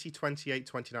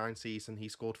 2028-29 season, he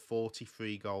scored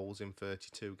 43 goals in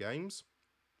 32 games.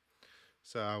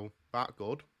 So, that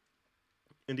good.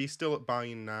 And he's still at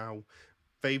Bayern now.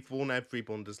 They've won every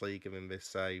Bundesliga in this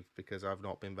save because I've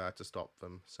not been there to stop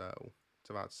them. So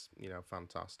that's,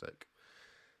 fantastic.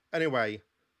 Anyway,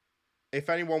 if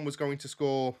anyone was going to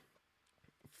score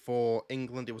for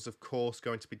England, it was, of course,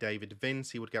 going to be David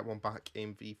Vince. He would get one back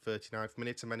in the 39th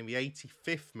minute. And then in the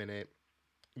 85th minute,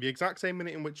 the exact same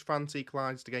minute in which France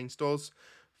equalised against us,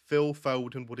 Phil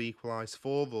Foden would equalise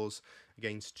for us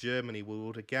against Germany. We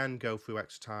would again go through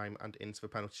extra time and into the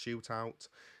penalty shootout.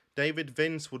 David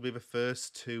Vince would be the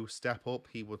first to step up.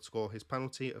 He would score his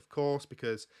penalty, of course,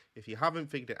 because if you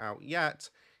haven't figured it out yet,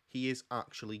 he is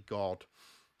actually God.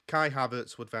 Kai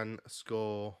Havertz would then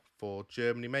score for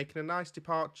Germany, making a nice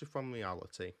departure from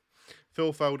reality.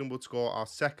 Phil Foden would score our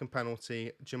second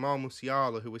penalty. Jamal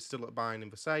Musiala, who is still at Bayern in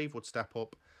the save, would step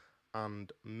up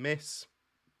and miss.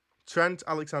 Trent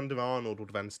Alexander-Arnold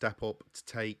would then step up to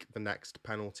take the next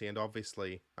penalty, and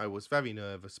obviously I was very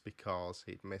nervous because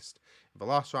he'd missed the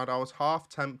last round. I was half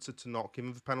tempted to not give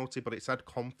him the penalty, but it said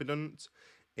confident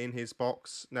in his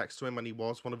box next to him, and he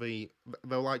was one of there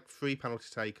were like 3 penalty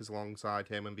takers alongside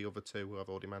him, and the other 2 who I've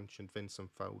already mentioned, Vince and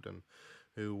Foden,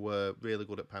 who were really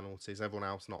good at penalties, everyone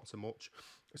else not so much.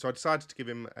 So I decided to give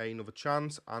him another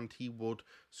chance, and he would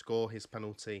score his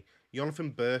penalty.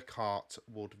 Jonathan Burkhardt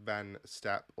would then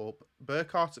step up.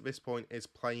 Burkhardt at this point is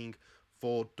playing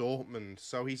for Dortmund,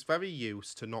 so he's very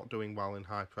used to not doing well in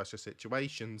high-pressure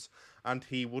situations, and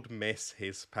he would miss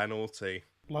his penalty.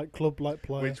 Like club, like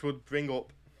player. Which would bring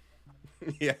up...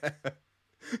 yeah.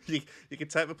 You can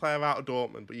take the player out of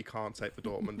Dortmund, but you can't take the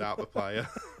Dortmund out of the player.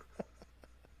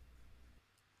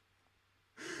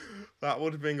 That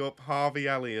would bring up Harvey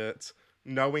Elliott,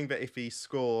 knowing that if he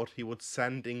scored, he would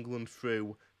send England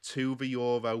through to the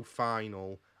Euro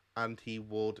final, and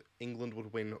England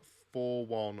would win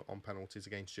 4-1 on penalties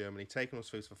against Germany, taking us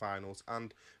through to the finals.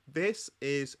 And this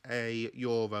is a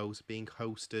Euros being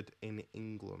hosted in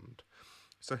England.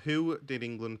 So who did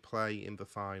England play in the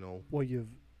final? Well,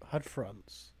 you've had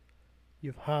France.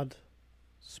 You've had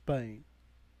Spain.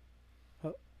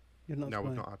 You've not No, Spain.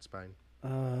 we've not had Spain.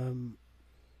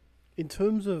 In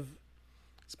terms of...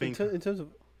 It's being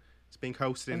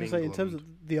hosted in England. In terms of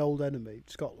the old enemy,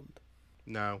 Scotland.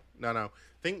 No.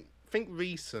 Think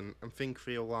recent and think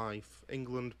real life.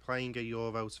 England playing a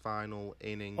Euros final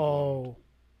in England.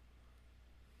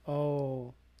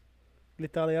 Oh.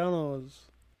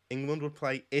 L'Italianos. England would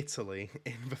play Italy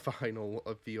in the final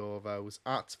of the Euros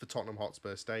at the Tottenham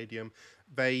Hotspur Stadium.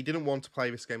 They didn't want to play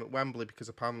this game at Wembley because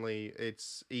apparently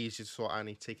it's easier to sort out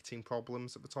any ticketing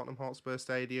problems at the Tottenham Hotspur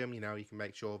Stadium. You know, you can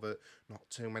make sure that not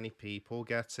too many people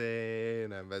get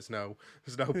in and there's no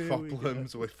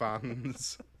problems with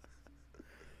fans.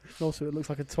 Also, it looks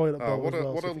like a toilet bowl what as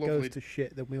well, what so a if it lovely... goes to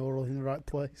shit, then we're all in the right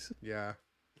place. Yeah.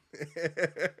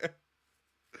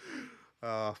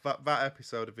 That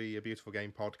episode of the Beautiful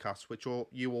Game podcast, which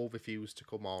you all refused to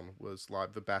come on, was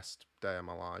like the best day of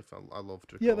my life. I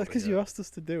loved recording. Yeah, that's because you asked us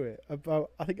to do it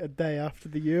about, I think, a day after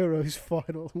the Euros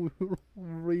final. We were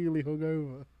really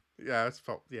hungover. Yeah,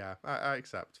 I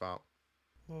accept that.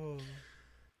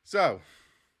 So,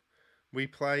 we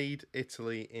played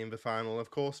Italy in the final.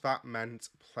 Of course, that meant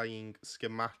playing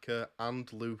Scamacca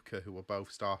and Luca, who were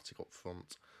both starting up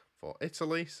front for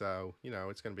Italy. So, you know,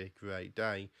 it's going to be a great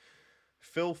day.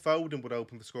 Phil Foden would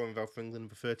open the scoring vote for England in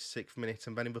the 36th minute,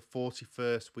 and then in the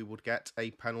 41st we would get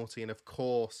a penalty, and of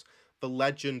course the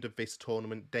legend of this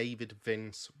tournament, David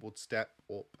Vince, would step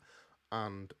up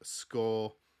and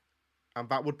score, and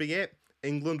that would be it.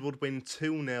 England would win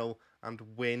 2-0 and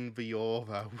win the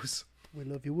Euros. We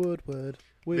love you, Woodward.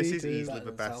 This is easily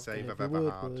the best save I've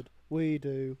ever had. We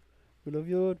do. We love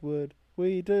you, Woodward.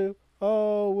 We do.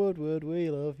 Oh, Woodward, we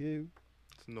love you.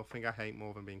 There's nothing I hate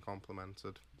more than being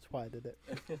complimented. That's why I did it.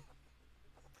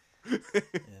 Yeah.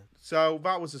 So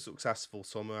that was a successful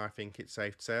summer, I think it's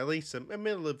safe to say. At least a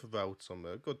middle of the road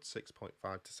summer, a good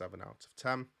 6.5 to 7 out of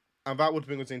 10. And that would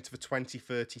bring us into the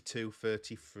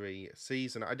 2032-33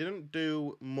 season. I didn't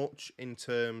do much in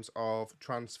terms of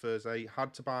transfers. I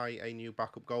had to buy a new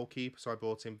backup goalkeeper, so I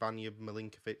brought in Vanja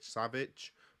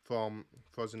Milinkovic-Savic from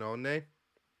Frosinone.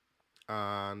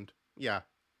 And yeah,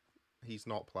 he's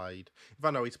not played. If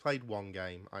I know he's played one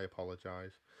game, I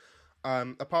apologise.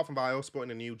 Apart from that, I also brought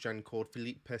in a new gen called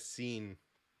Philippe Pessin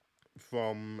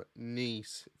from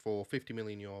Nice for 50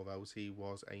 million euros. He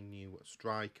was a new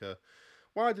striker.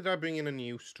 Why did I bring in a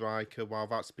new striker? Well,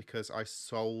 that's because I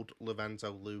sold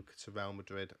Lorenzo Luca to Real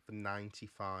Madrid for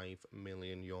 95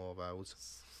 million euros.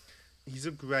 He's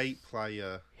a great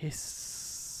player.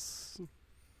 Should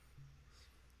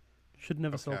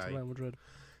never sell to Real Madrid.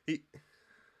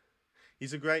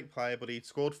 He's a great player, but he'd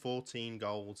scored 14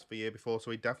 goals the year before,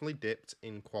 so he definitely dipped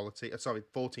in quality.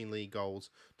 14 league goals,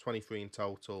 23 in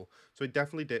total. So he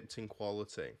definitely dipped in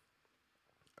quality.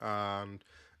 And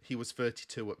he was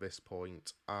 32 at this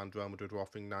point, and Real Madrid were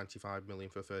offering 95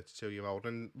 million for a 32-year-old.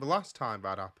 And the last time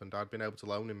that happened, I'd been able to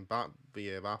loan him back the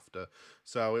year after,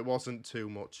 so it wasn't too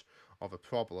much of a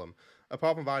problem.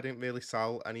 Apart from that, I didn't really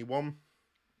sell anyone.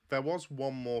 There was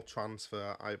one more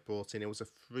transfer I brought in. It was a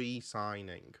free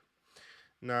signing.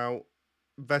 Now,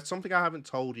 there's something I haven't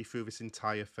told you through this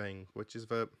entire thing, which is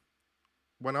that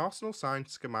when Arsenal signed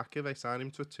Scamacca, they signed him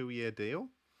to a 2-year deal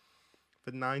for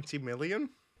 90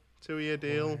 million. 2-year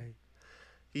deal. Why?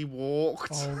 He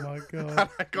walked. Oh my god. And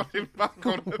I got him back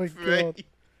on a free. God.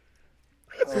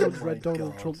 Someone's read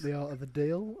Donald Trump the art of the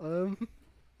deal.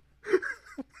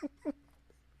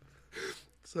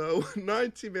 So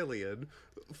 90 million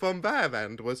from their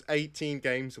end was 18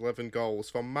 games, 11 goals.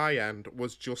 From my end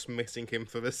was just missing him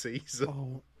for the season.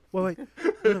 Oh, wait.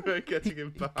 Getting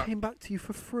him back. He came back to you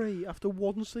for free after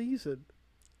one season.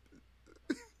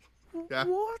 Yeah.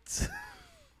 What?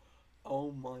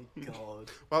 Oh my god.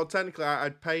 Well, technically,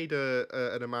 I'd paid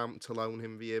an amount to loan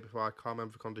him the year before. I can't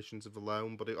remember the conditions of the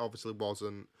loan, but it obviously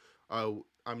wasn't, oh,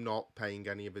 I'm not paying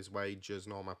any of his wages,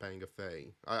 nor am I paying a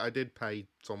fee. I did pay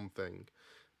something,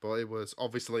 but it was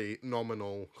obviously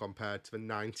nominal compared to the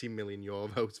 90 million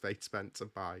euros they'd spent to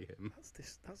buy him.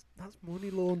 That's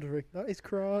money laundering. That is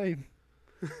crime.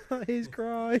 That is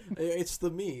crime. It's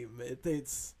the meme.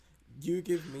 It's you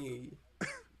give me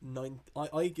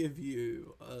I give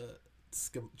you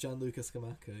Gianluca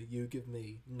Scamacca. You give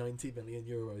me 90 million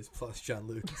euros plus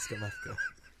Gianluca Scamacca.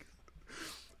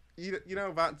 You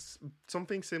know, that's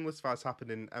something similar to that's happened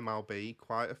in MLB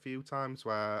quite a few times,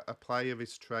 where a player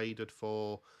is traded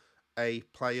for a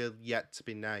player yet to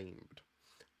be named,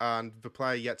 and the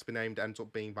player yet to be named ends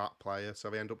up being that player, so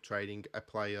they end up trading a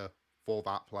player for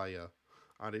that player,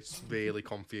 and it's really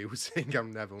confusing. I've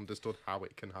never understood how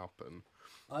it can happen.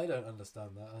 I don't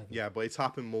understand that either. Yeah, but it's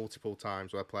happened multiple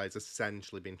times where a player's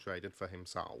essentially been traded for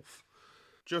himself.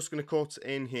 just going to cut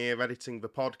in here, editing the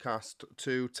podcast,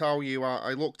 to tell you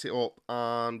I looked it up,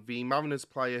 and the Mariners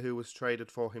player who was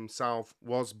traded for himself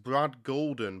was Brad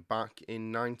Golden back in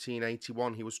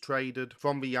 1981. He was traded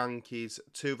from the Yankees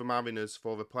to the Mariners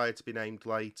for a player to be named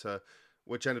later,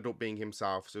 which ended up being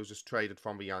himself. So he was just traded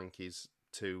from the Yankees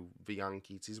to the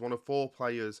Yankees. He's one of 4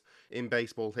 players in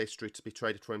baseball history to be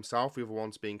traded for himself, the other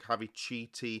ones being Harry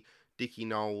Cheaty, Dickie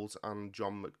Knowles, and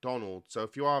John McDonald. So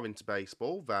if you are into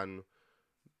baseball, then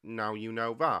now you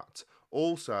know that.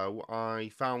 Also,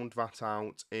 I found that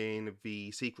out in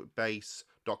the Secret Base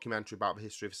documentary about the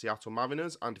history of the Seattle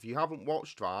Mariners, and if you haven't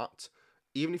watched that,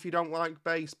 even if you don't like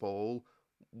baseball,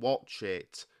 watch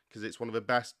it, because it's one of the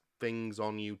best things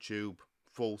on YouTube,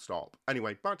 full stop.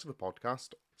 Anyway, back to the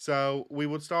podcast. So, we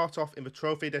would start off in the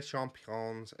Trophée des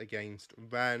Champions against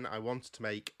Rennes. I wanted to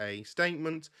make a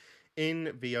statement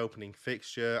in the opening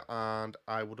fixture, and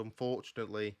I would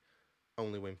unfortunately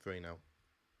only win 3-0.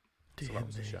 So that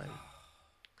was a shame.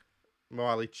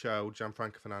 Morali Cho,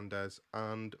 Gianfranco Fernandez,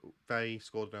 and they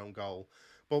scored an own goal.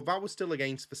 But that was still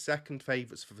against the second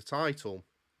favourites for the title.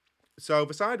 So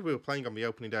the side we were playing on the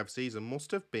opening day of the season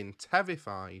must have been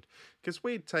terrified, because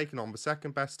we'd taken on the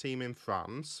second best team in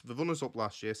France, the runners-up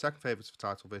last year, second favourites for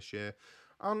the title this year,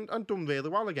 and done really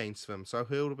well against them. So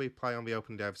who will we play on the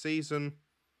opening day of the season?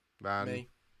 Then, Me.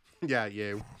 Yeah,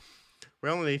 you. We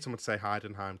only need someone to say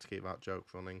Heidenheim to keep that joke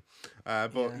running.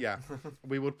 But yeah,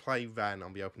 we would play Rennes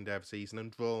on the opening day of the season and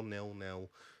draw 0-0.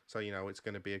 So, you know, it's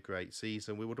going to be a great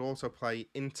season. We would also play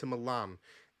Inter Milan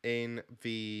in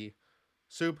the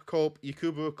Super Cup.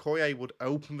 Yakubu Okoye would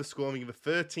open the scoring in the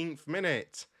 13th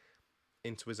minute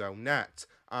into his own net.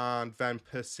 And then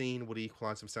Persine would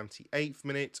equalise in the 78th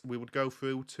minute. We would go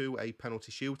through to a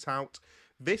penalty shootout.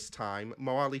 This time,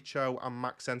 Morali Cho and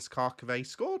Maxence Carcave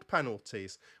scored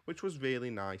penalties, which was really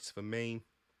nice for me.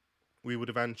 We would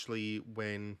eventually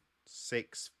win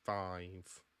 6-5.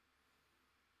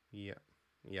 Yeah,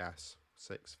 yes,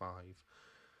 6-5.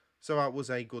 So that was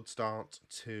a good start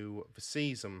to the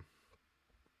season.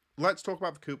 Let's talk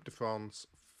about the Coupe de France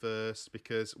first,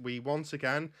 because we once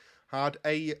again had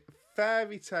a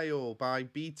fairy tale by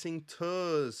beating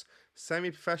Tours,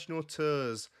 semi-professional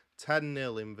Tours,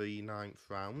 10-0 in the 9th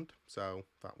round, so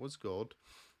that was good.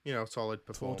 You know, solid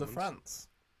performance. Tour de France.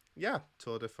 Yeah,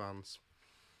 Tour de France.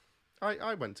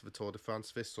 I went to the Tour de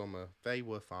France this summer. They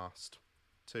were fast.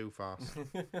 Too fast.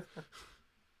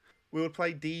 We would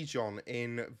play Dijon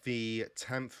in the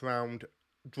 10th round,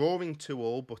 drawing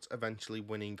 2-2, but eventually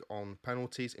winning on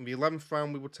penalties. In the 11th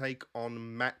round, we would take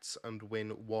on Metz and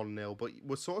win 1-0, but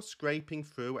we're sort of scraping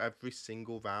through every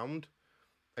single round,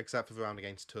 except for the round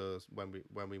against Tours when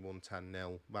we won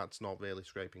 10-0. That's not really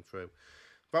scraping through.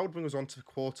 That would bring us on to the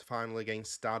quarter-final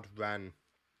against Stade Rennes,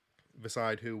 the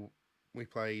side who we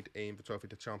played in the Trophée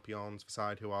des Champions, the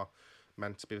side who are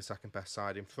meant to be the second best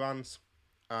side in France,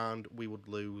 and we would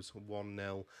lose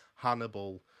 1-0.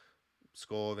 Hannibal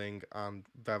scoring, and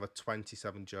there are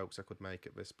 27 jokes I could make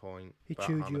at this point. He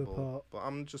chewed you apart. But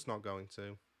I'm just not going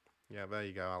to. Yeah, there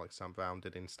you go, Alex Sam Brown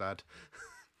did instead.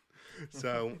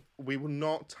 So we will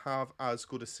not have as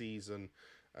good a season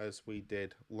as we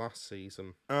did last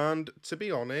season. And to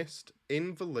be honest,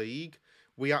 in the league,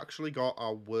 we actually got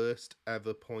our worst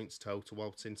ever points total,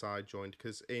 well, since I joined,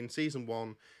 because in Season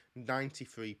 1,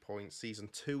 93 points, Season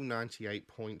 2, 98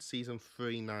 points, Season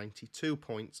 3, 92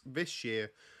 points. This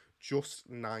year, just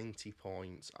 90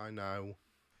 points. I know.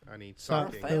 I need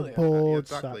sacking. Sack the board,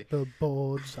 exactly. sack the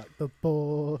board, sack the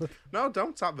board. No,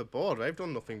 don't sack the board. They've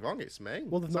done nothing wrong. It's me.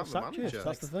 Well, they've not Sack the sacked you. manager.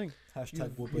 That's the thing.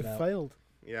 Hashtag You've failed.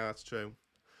 Yeah, that's true.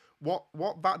 What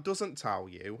that doesn't tell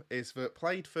you is that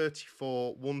played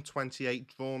 34, won 28,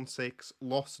 drawn 6,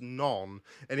 lost none.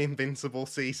 An invincible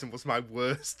season was my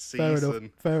worst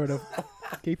season. Fair enough.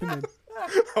 Keep him in.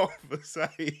 Of the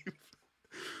save.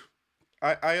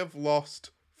 I have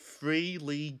lost 3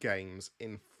 league games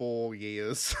in 4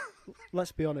 years.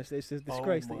 Let's be honest, it's a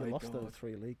disgrace that you my lost God. those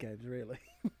 3 league games, really.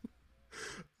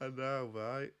 I know,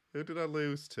 right? Who did I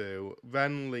lose to?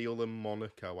 Rennes, Lille, and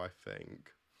Monaco, I think.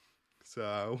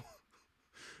 So,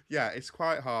 yeah, it's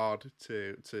quite hard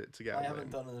to get I a haven't win.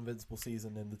 done an invincible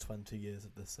season in the 20 years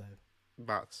of this save.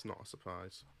 That's not a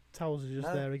surprise. Towels are just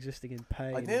No. there existing in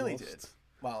pain. I nearly lost. did.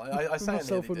 Well, I say I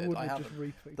Myself nearly and did. Wood I were just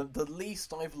haven't. reaping. The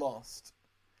least I've lost.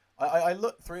 I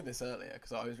looked through this earlier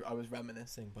because I was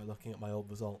reminiscing by looking at my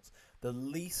old results. The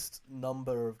least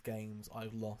number of games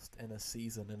I've lost in a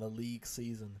season, in a league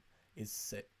season, is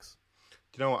 6.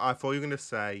 Do you know what? I thought you were going to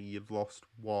say you'd lost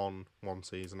one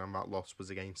season, and that loss was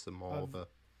against the Morva.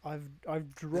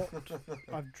 I've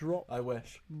dropped I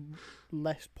wish.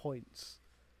 less points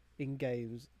in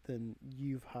games than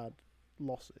you've had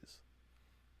losses.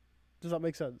 Does that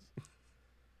make sense?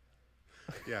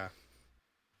 Yeah.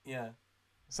 Yeah.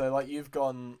 So like you've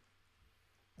gone,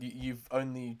 you've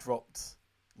only dropped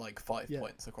like 5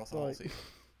 points across the whole season.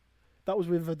 That was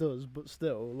with Vaduz, but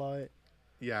still, like.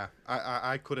 Yeah,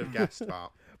 I could have guessed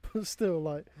that. But still,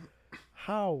 like,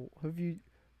 how have you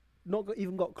not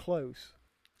even got close?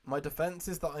 My defense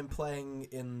is that I'm playing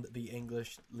in the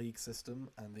English league system,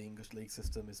 and the English league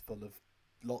system is full of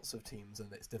lots of teams,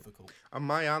 and it's difficult. And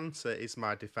my answer is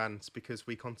my defence, because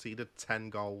we conceded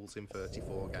 10 goals in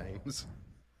 34 games.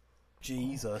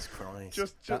 Jesus Christ.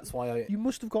 That's why You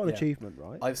must have got an achievement,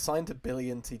 right? I've signed a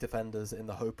billion T defenders in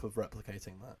the hope of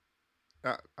replicating that.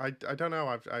 I don't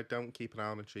know. I don't keep an eye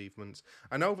on achievements.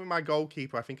 I know that my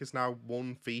goalkeeper, I think, has now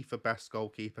won FIFA Best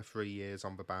Goalkeeper 3 years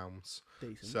on the bounce.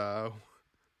 Decent. So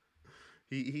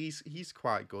he's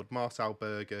quite good. Marcel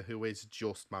Berger, who is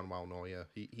just Manuel Neuer.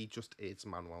 He just is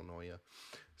Manuel Neuer.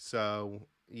 So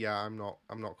yeah, I'm not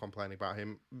complaining about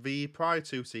him. The prior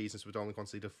 2 seasons we'd only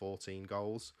conceded 14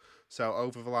 goals. So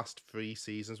over the last 3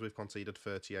 seasons we've conceded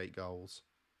 38 goals.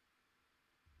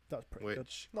 That's pretty good.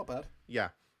 Not bad. Yeah.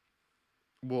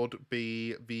 Would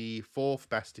be the 4th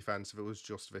best defence if it was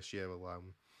just this year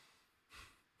alone.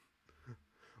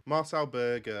 Marcel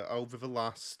Berger, over the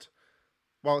last...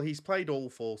 Well, he's played all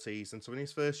 4 seasons. So in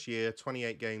his first year,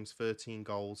 28 games, 13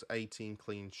 goals, 18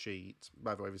 clean sheets.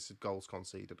 By the way, this is goals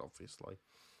conceded, obviously.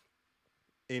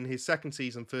 In his second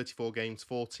season, 34 games,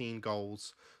 14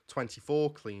 goals,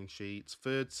 24 clean sheets.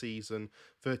 Third season,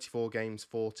 34 games,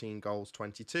 14 goals,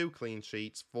 22 clean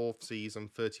sheets. Fourth season,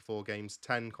 34 games,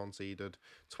 10 conceded,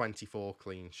 24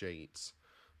 clean sheets.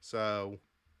 So,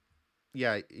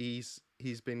 yeah, he's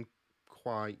been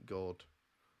quite good.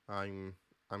 I'm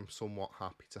somewhat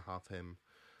happy to have him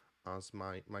as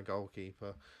my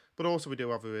goalkeeper. But also we do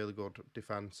have a really good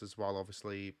defence as well.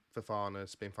 Obviously,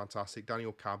 Fofana's been fantastic.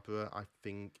 Daniel Cabra, I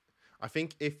think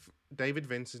if David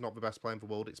Vince is not the best player in the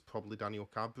world, it's probably Daniel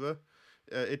Cabra.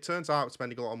 It turns out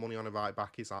spending a lot of money on a right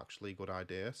back is actually a good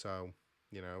idea. So,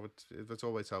 you know, there's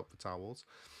always hope for Towels.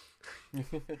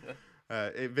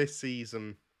 This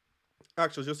season...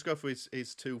 Actually, just to go through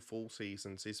his 2 full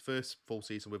seasons. His first full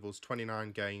season with us,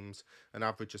 29 games, an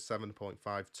average of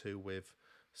 7.52 with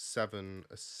 7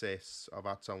 assists. Oh,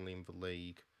 that's only in the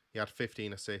league. He had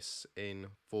 15 assists in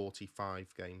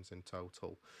 45 games in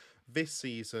total. This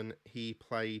season, he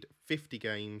played 50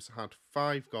 games, had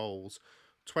 5 goals,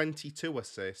 22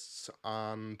 assists,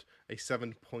 and a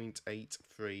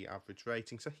 7.83 average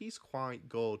rating. So he's quite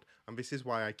good, and this is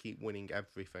why I keep winning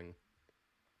everything.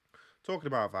 Talking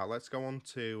about that, let's go on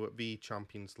to the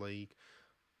Champions League.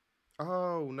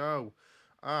 Oh, no.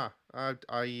 I'll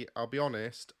be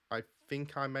honest, I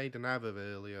think I made an error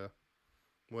earlier,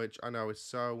 which I know is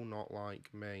so not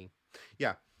like me.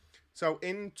 Yeah, so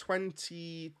in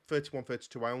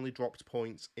 2031-32, I only dropped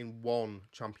points in 1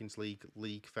 Champions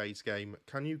League phase game.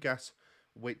 Can you guess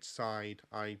which side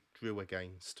I drew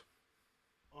against?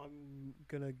 I'm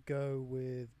going to go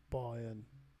with Bayern.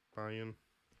 Bayern?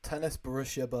 Tennis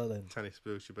Borussia Berlin.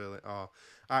 Oh,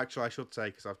 actually, I should say,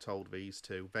 because I've told these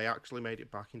two, they actually made it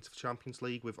back into the Champions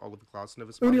League with Oliver Glasner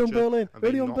as manager. Union Berlin. And they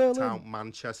Union knocked Berlin. out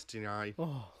Manchester United.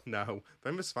 Oh. No,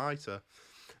 they're the fighter.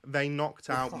 They knocked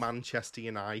out Manchester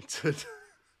United.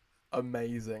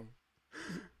 Amazing.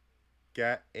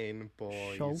 Get in,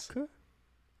 boys. Schalke?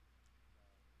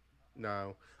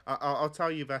 No. I'll tell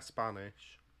you they're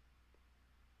Spanish.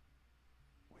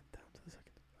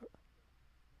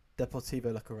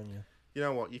 Deportivo La Coruña. You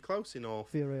know what? You're close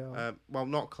enough. Villarreal. Well,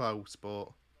 not close, but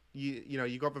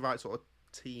you got the right sort of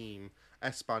team.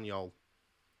 Espanyol.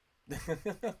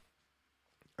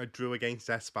 I drew against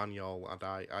Espanyol, and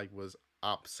I was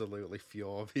absolutely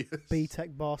furious.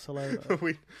 B-Tech Barcelona.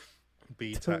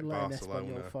 B-Tech Don't let an Barcelona.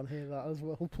 Espanyol fan hear that as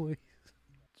well, please.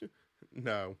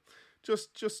 No.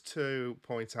 Just to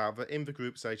point out that in the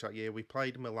group stage that year, we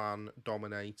played Milan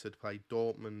dominated, played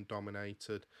Dortmund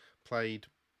dominated, played...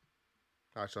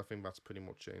 Actually, I think that's pretty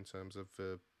much it in terms of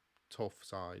the tough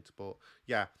side. But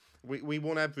yeah, we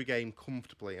won every game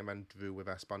comfortably and then drew with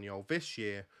Espanyol. This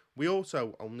year, we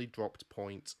also only dropped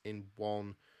points in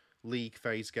 1 league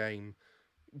phase game.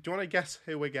 Do you want to guess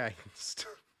who against?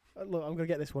 Look, I'm going to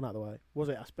get this one out of the way. Was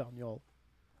it Espanyol?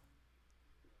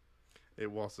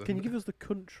 It wasn't. Can you give us the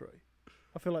country?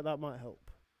 I feel like that might help.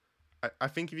 I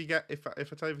think if I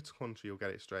tell you the country, you'll get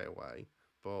it straight away.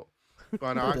 But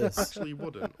no, I actually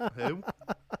wouldn't. Who?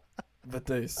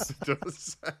 Vaduz.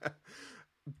 Does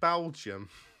Belgium?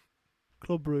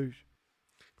 Club Brugge.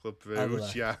 Club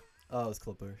Brugge, yeah. Oh, it was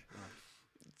Club Brugge.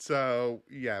 So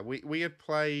yeah, we had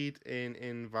played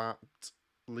in that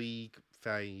league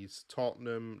phase.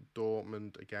 Tottenham,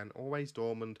 Dortmund, again, always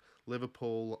Dortmund,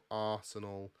 Liverpool,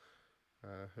 Arsenal,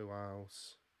 who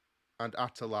else? And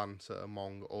Atalanta,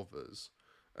 among others.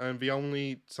 And the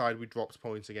only side we dropped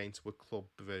points against were Club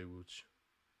Brugge.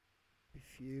 Be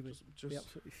fuming. Just Be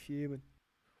absolutely fuming.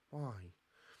 why?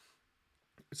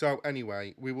 So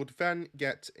anyway, we would then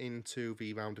get into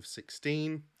the round of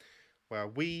 16, where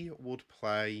we would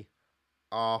play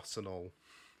Arsenal.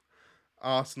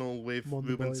 Arsenal with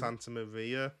Ruben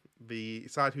Santamaria, the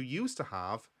side who used to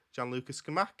have Gianluca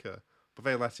Scamacca, but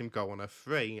they let him go on a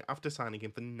free after signing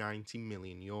him for €90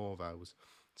 million.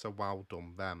 So well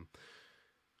done them.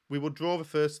 We would draw the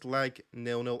first leg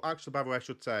 0-0. Actually, by the way, I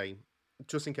should say,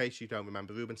 just in case you don't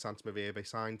remember, Ruben Santamaria, they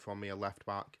signed from me a left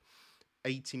back,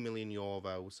 €80 million,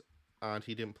 and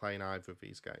he didn't play in either of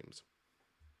these games.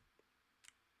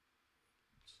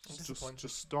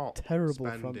 Just stop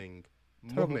spending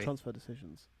terrible money. Transfer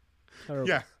decisions. Terrible.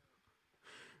 Yeah.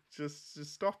 Just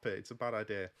stop it. It's a bad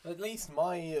idea. At least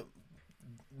my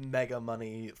mega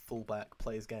money fullback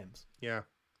plays games. Yeah.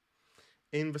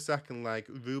 In the second leg,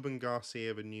 Ruben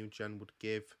Garcia, the new gen, would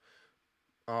give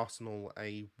Arsenal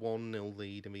a 1-0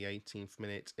 lead in the 18th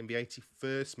minute. In the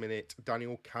 81st minute,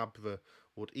 Daniel Cabra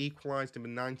would equalise. In the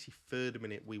 93rd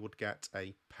minute, we would get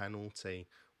a penalty,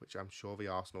 which I'm sure the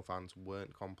Arsenal fans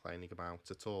weren't complaining about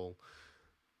at all.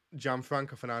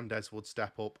 Gianfranco Fernandez would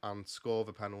step up and score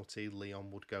the penalty.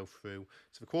 Lyon would go through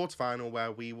to the quarter-final,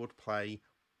 where we would play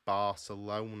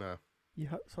Barcelona.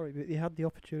 But you had the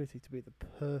opportunity to be the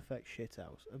perfect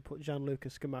shithouse and put Gianluca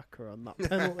Scamacca on that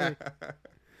penalty,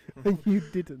 and you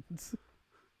didn't.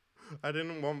 I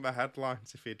didn't want the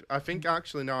headlines if he'd... I think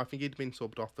he'd been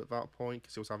subbed off at that point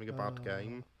because he was having a bad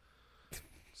game.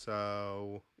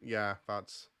 So, yeah,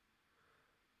 that's...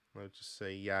 I'll just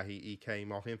see. Yeah, he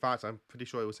came off. In fact, I'm pretty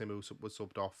sure it was him who was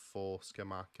subbed off for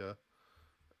Scamacca.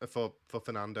 For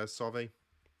Fernandez, sorry.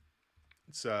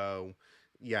 So,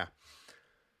 yeah.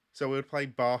 So we would play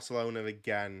Barcelona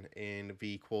again in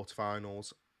the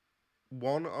quarterfinals.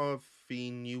 One of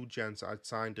the new gens that I'd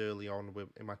signed early on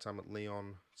in my time at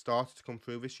Lyon started to come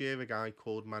through this year, a guy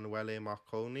called Manuele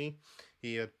Marconi.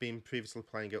 He had been previously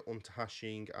playing at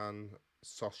Unterhaching and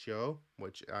Sochaux,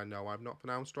 which I know I've not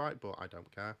pronounced right, but I don't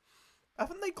care.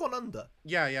 Haven't they gone under?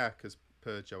 Yeah, because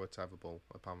Peugeot are terrible,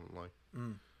 apparently.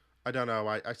 I don't know,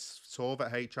 I saw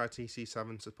that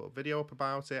HITC7 to put a video up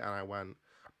about it, and I went,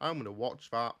 I'm going to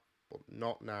watch that, but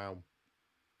not now.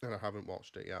 And I haven't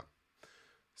watched it yet.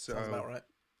 So, sounds about right.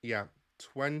 Yeah,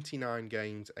 29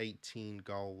 games, 18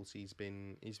 goals. He's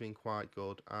been quite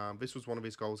good. This was one of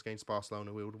his goals against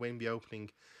Barcelona. We would win the opening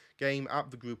game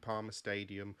at the Groupama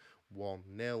Stadium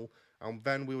 1-0. And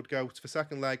then we would go to the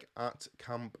second leg at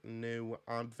Camp Nou,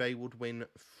 and they would win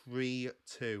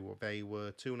 3-2. They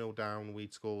were 2-0 down.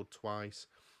 We'd scored twice.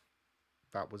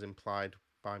 That was implied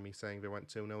by me saying they went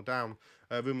 2-0 down.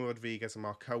 Ruma Rodriguez and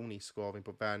Marconi scoring,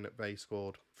 but then they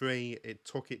scored 3. It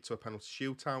took it to a penalty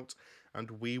shootout,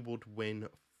 and we would win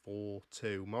 4-2.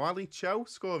 Moali Cho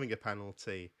scoring a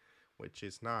penalty, which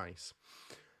is nice.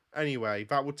 Anyway,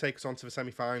 that would take us on to the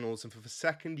semi-finals, and for the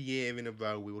second year in a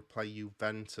row, we would play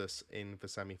Juventus in the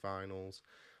semi-finals.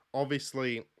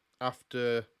 Obviously,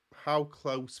 after how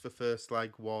close the first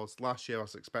leg was last year, I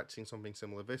was expecting something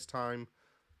similar this time.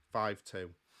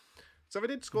 5-2. So they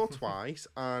did score twice,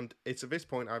 and it's at this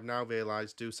point I've now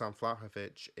realised Dusan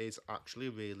Vlahovic is actually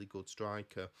a really good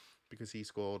striker because he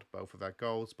scored both of their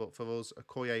goals. But for us,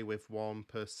 Okoye with 1,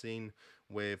 Persin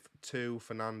with 2,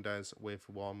 Fernandez with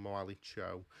 1, Moali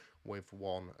Cho with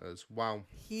 1 as well.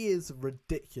 He is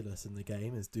ridiculous in the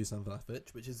game as Dusan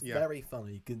Vlahovic, which is very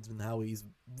funny given how he's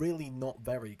really not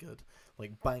very good.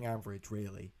 Like bang average,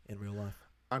 really, in real life.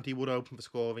 And he would open for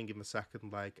scoring in the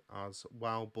second leg as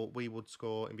well. But we would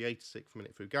score in the 86th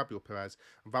minute through Gabriel Perez.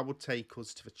 And that would take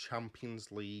us to the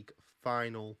Champions League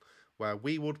final, where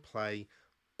we would play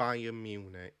Bayern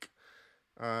Munich.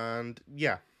 And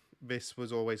yeah, this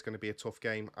was always going to be a tough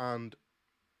game. And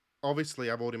obviously,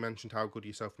 I've already mentioned how good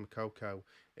Yusufa Moukoko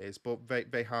is. But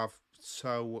they have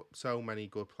so many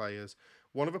good players.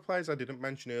 One of the players I didn't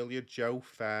mention earlier, Joe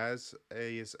Fairs,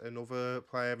 is another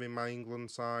player in my England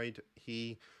side.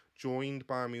 He joined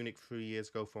Bayern Munich 3 years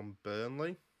ago from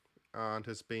Burnley and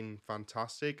has been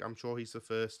fantastic. I'm sure he's the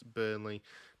first Burnley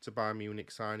to Bayern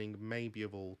Munich signing maybe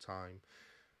of all time.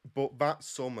 But that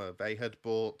summer, they had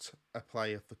bought a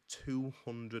player for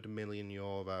 €200 million,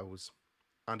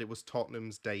 and it was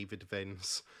Tottenham's David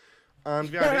Vince. And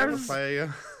the idea of a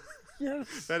player...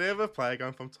 Yes. The idea of a player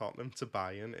going from Tottenham to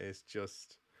Bayern is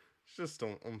just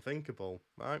unthinkable,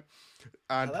 right?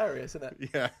 And, hilarious, isn't it?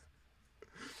 Yeah.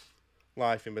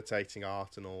 Life imitating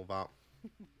art and all that.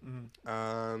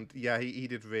 And yeah, he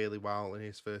did really well in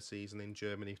his first season in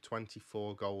Germany.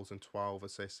 24 goals and 12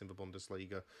 assists in the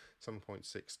Bundesliga,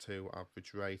 7.62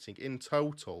 average rating. In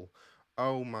total,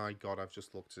 oh my God, I've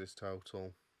just looked at his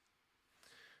total.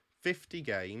 50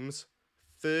 games,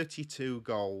 32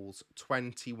 goals,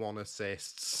 21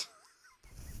 assists.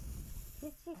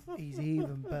 He's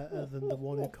even better than the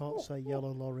one who can't say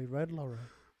yellow lorry, red lorry.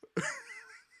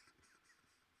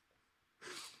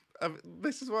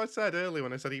 This is what I said earlier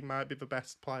when I said he might be the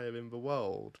best player in the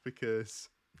world, because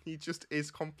he just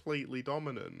is completely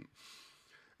dominant.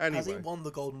 Anyway, has he won the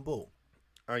Golden Ball?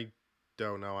 I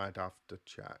don't know. I'd have to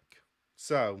check.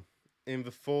 So, in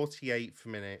the 48th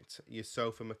minute,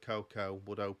 Yusufa Moukoko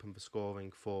would open the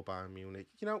scoring for Bayern Munich.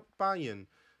 You know, Bayern,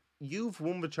 you've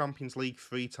won the Champions League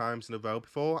 3 times in a row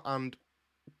before, and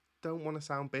don't want to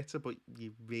sound bitter, but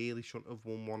you really shouldn't have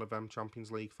won one of them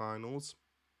Champions League finals.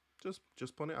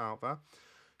 Just put it out there.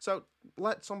 So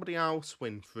let somebody else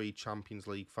win 3 Champions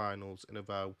League finals in a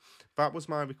row. That was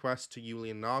my request to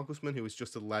Julian Nagelsmann, who is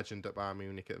just a legend at Bayern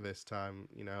Munich at this time.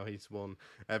 You know, he's won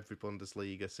every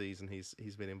Bundesliga season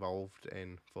he's been involved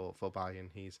in for Bayern.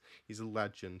 He's a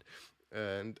legend.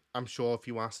 And I'm sure if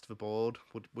you asked the board,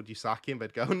 would you sack him?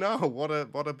 They'd go, no, what a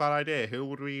bad idea. Who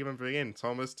would we even bring in?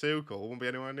 Thomas Tuchel wouldn't be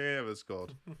anywhere near as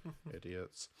good.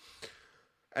 Idiots.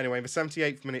 Anyway, in the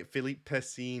 78th minute, Philippe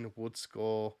Pessin would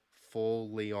score for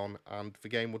Lyon, and the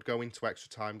game would go into extra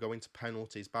time, go into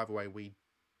penalties. By the way, we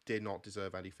did not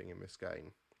deserve anything in this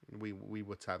game. We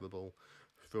were terrible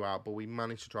throughout, but we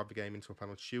managed to drive the game into a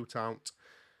penalty shootout.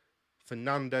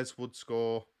 Fernandes would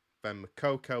score, then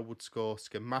Moukoko would score,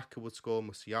 Scamacca would score,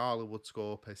 Musiala would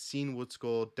score, Pessin would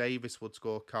score, Davis would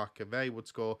score, Carcave would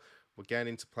score. We're getting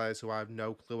into players who I have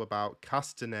no clue about.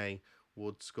 Castanet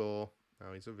would score.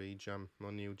 Oh, he's a regen,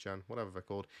 or new gen, whatever they're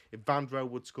called. Evandro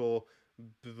would score,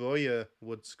 Breuer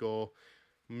would score,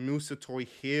 Moussa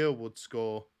Toihir would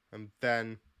score, and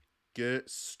then Gert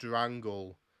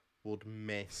Strangle would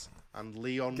miss. And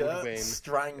Lyon would win.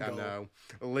 Strangle. I know.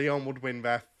 Lyon would win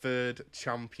their 3rd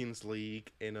Champions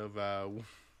League in a row.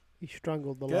 He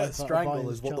strangled the Gert life out of Strangle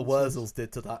Bayern's is what the chances. Wurzels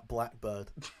did to that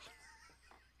blackbird.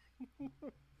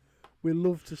 We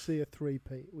love to see a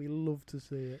 3-peat. We love to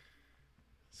see it.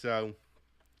 So,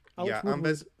 Alex yeah,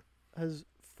 Woodward has,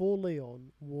 for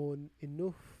Lyon, won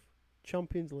enough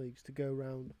Champions Leagues to go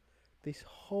round this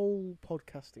whole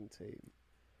podcasting team,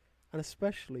 and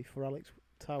especially for Alex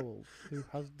Towels, who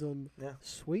has done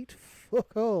sweet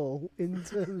fuck all in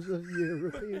terms of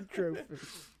European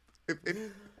trophies.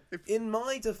 In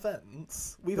my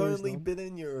defence, we've only been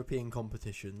in European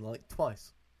competition like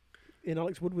twice. In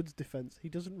Alex Woodward's defence, he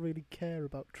doesn't really care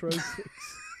about trophies.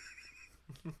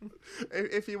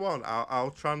 If you want,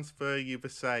 I'll transfer you the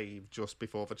save just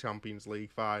before the Champions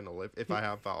League final. If I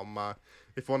have that on my,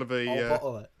 if one of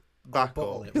the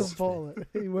backups, He'll bottle it.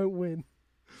 He won't win.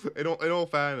 In all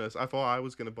fairness, I thought I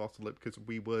was going to bottle it because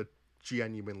we were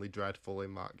genuinely dreadful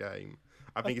in that game.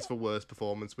 I think it's the worst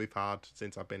performance we've had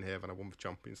since I've been here, and I won the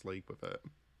Champions League with it.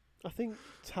 I think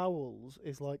Towels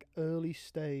is like early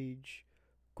stage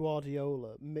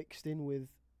Guardiola mixed in with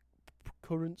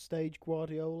current stage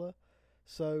Guardiola.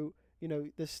 So, you know,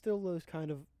 there's still those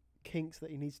kind of kinks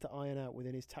that he needs to iron out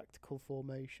within his tactical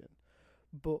formation.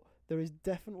 But there is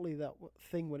definitely that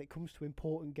thing when it comes to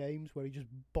important games where he just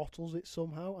bottles it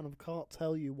somehow, and I can't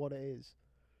tell you what it is.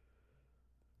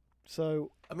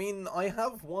 So, I mean, I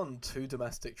have won 2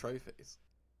 domestic trophies.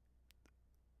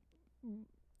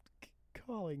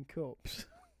 Carling Cups.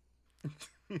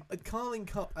 A Carling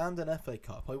Cup and an FA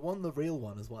Cup. I won the real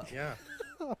one as well. Yeah,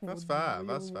 that's fair.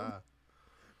 That's fair.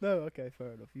 No, okay,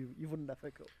 fair enough. You've won an FA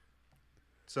Cup.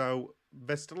 So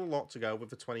there's still a lot to go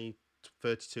with the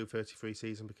 2032-33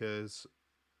 season, because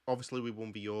obviously we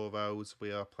won the Euros.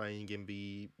 We are playing in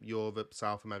the Europe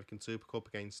South American Super Cup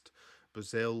against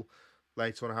Brazil.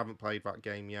 Later on, I haven't played that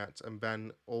game yet. And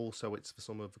then also it's the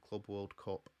summer of the Club World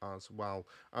Cup as well.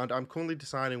 And I'm currently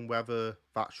deciding whether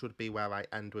that should be where I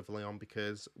end with Lyon,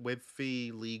 because with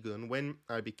the Ligue 1 win,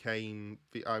 I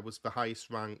was the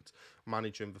highest ranked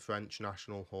manager in the French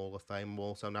National Hall of Fame. I'm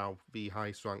also now the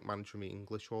highest ranked manager in the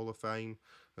English Hall of Fame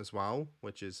as well,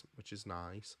 which is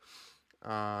nice.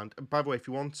 And by the way, if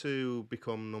you want to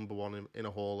become number one in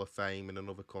a Hall of Fame in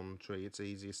another country, it's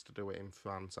easiest to do it in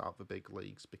France out of the big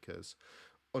leagues, because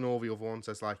on all the other ones,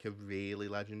 there's like a really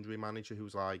legendary manager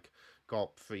who's like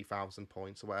got 3,000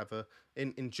 points or whatever.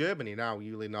 In Germany now,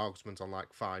 Julian Nagelsmann's on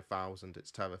like 5,000.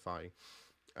 It's terrifying.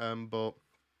 But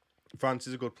France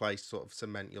is a good place to sort of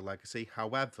cement your legacy.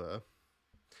 However,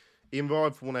 even though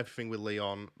I've won everything with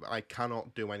Lyon, I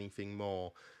cannot do anything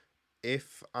more.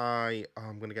 I'm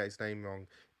going to get his name wrong.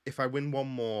 if I win one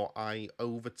more, I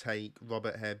overtake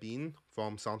Robert Herbin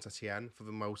from Saint-Etienne for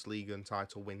the most Ligue 1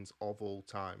 title wins of all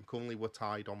time. Currently, we're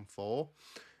tied on 4.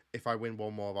 If I win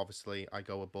one more, obviously, I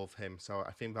go above him. So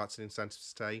I think that's an incentive to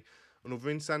stay. Another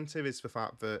incentive is the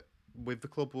fact that with the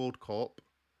Club World Cup,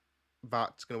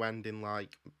 that's going to end in,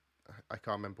 like, I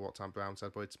can't remember what time Brown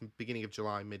said, but it's beginning of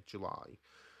July, mid-July.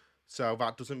 So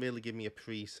that doesn't really give me a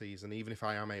pre-season. Even if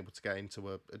I am able to get into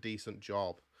a decent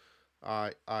job,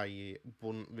 I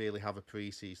wouldn't really have a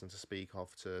pre-season to speak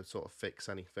of to sort of fix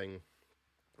anything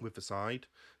with the side.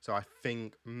 So I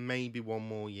think maybe one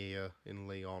more year in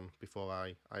Lyon before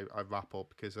I wrap up,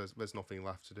 because there's nothing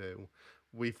left to do.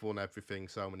 We've won everything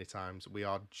so many times. We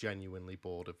are genuinely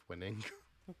bored of winning.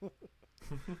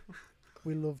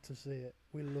 We love to see it.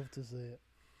 We love to see it.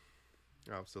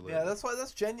 Absolutely. Yeah,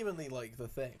 that's genuinely like the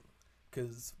thing.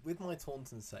 Because with my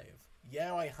Taunton save,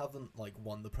 yeah, I haven't like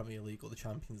won the Premier League or the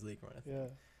Champions League or anything. Yeah.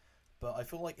 But I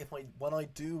feel like when I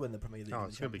do win the Premier League or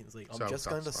the Champions League, I'm just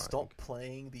going to stop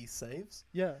playing these saves.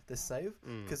 Yeah. This save.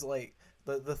 Because like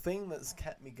the thing that's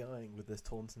kept me going with this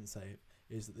Taunton save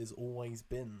is that there's always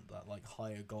been that like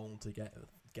higher goal to get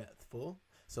for.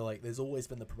 So like there's always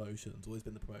been the promotions,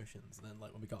 and then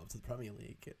like when we got up to the Premier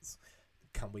League, it's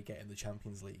can we get in the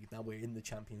Champions League? Now we're in the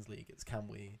Champions League, it's can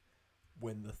we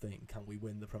win the thing? Can we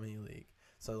win the Premier League?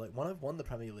 So like when I've won the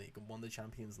Premier League and won the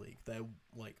Champions League, they're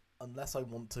like, unless I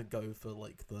want to go for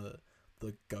like the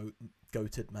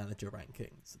goated manager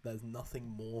rankings, there's nothing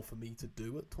more for me to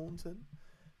do at Taunton.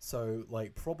 So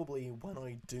like probably when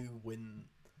I do win,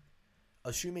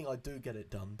 assuming I do get it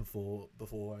done before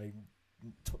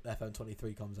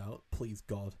FM23 comes out, please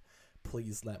God,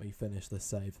 please let me finish this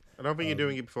save. I don't think you're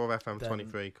doing it before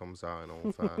FM23 comes out, in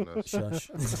all fairness. Shush.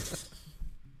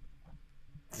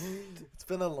 It's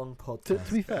been a long podcast.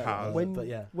 To be fair, when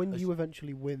you you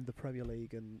eventually win the Premier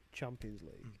League and Champions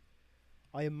League,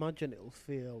 I imagine it'll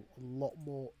feel a lot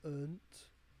more earned.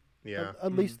 Yeah.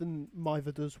 At least than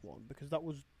Miva does one, because that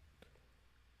was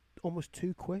almost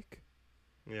too quick.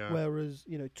 Yeah. Whereas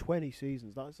 20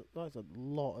 seasons, that's a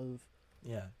lot of.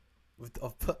 Yeah.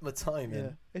 I've put my time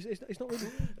in. It's not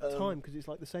really time, because it's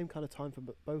like the same kind of time for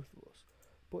both of us,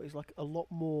 but it's like a lot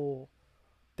more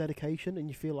dedication, and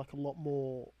you feel like a lot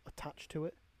more attached to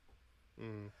it. Do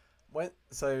you know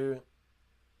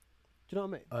what I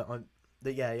mean?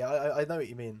 I know what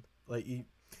you mean. Like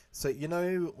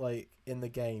like in the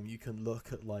game, you can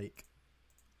look at like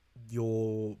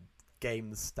your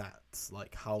game stats,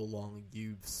 like how long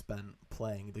you've spent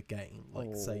playing the game.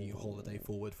 Like say you holiday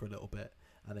forward for a little bit,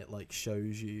 and it like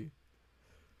shows you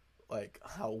like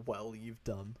how well you've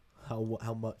done,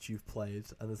 how much you've played,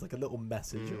 and there's like a little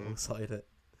message alongside it.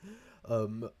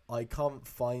 I can't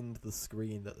find the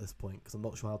screen at this point because I'm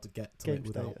not sure how to get to game it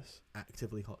without status.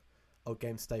 actively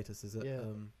game status, is it? Yeah.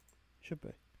 Should be.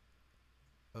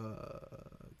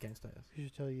 Game status. You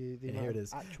should tell you the here it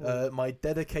is. actual. My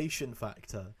dedication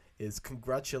factor is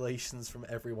congratulations from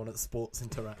everyone at Sports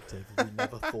Interactive. We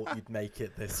never thought you'd make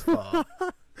it this far.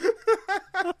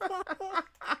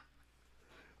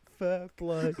 Fair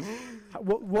play.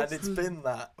 And it's been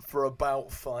that for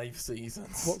about 5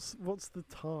 seasons. What's the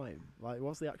time? Like,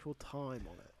 what's the actual time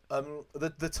on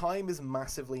it? The time is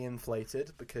massively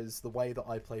inflated because the way that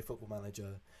I play Football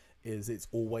Manager is it's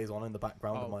always on in the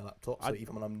background on my laptop. So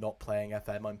even when I'm not playing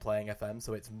FM, I'm playing FM.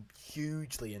 So it's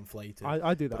hugely inflated.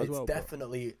 I do that but as well.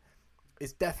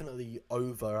 It's definitely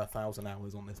over 1,000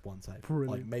 hours on this one save.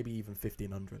 Brilliant. Like maybe even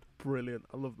 1,500. Brilliant.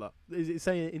 I love that. Is it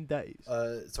saying it in days?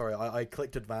 Sorry, I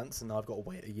clicked advance and now I've got to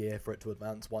wait a year for it to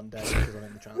advance one day because I'm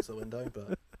in the transfer window.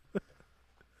 But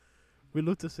we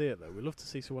love to see it though. We love to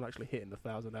see someone actually hitting the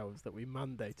 1,000 hours that we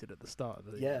mandated at the start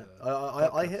of the. Yeah,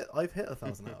 I've hit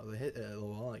 1,000 hours. I hit it a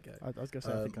little while ago. I was gonna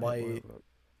say I think I hit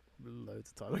mine loads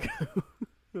of time ago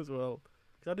as well.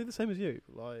 Because I do the same as you.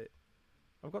 Like,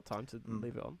 I've got time to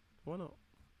leave it on. Why not?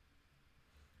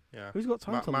 Yeah. Who's got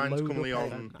time to mine's load currently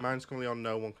up on. Mine's currently on.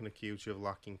 No one can accuse you of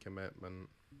lacking commitment.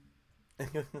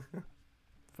 Fair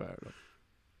enough.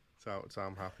 So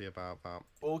I'm happy about that.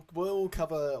 We'll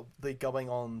cover the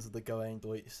going-ons, the Going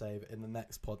Deutsch save in the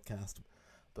next podcast.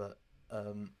 But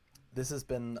this has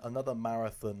been another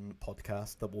marathon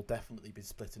podcast that will definitely be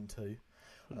split in 2.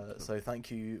 So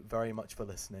thank you very much for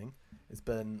listening. It's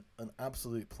been an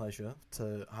absolute pleasure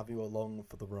to have you along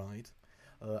for the ride.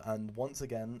 And once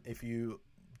again, if you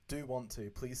do want to,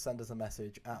 please send us a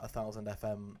message at 1,000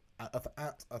 FM at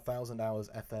 1,000 hours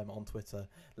FM on Twitter,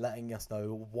 letting us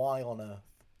know why on earth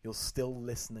you're still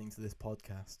listening to this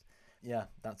podcast. Yeah,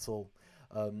 that's all.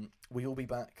 We will be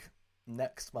back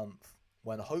next month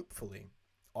when hopefully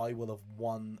I will have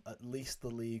won at least the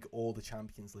league or the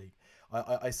Champions League.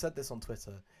 I said this on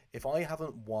Twitter. If I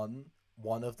haven't won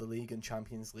one of the league and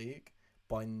Champions League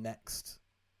by next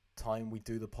time we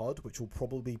do the pod, which will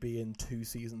probably be in 2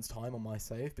 seasons' time on my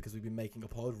save, because we've been making a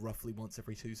pod roughly once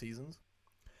every 2 seasons,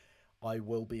 I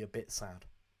will be a bit sad.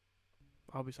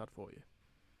 I'll be sad for you.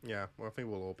 Yeah, well, I think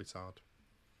we'll all be sad.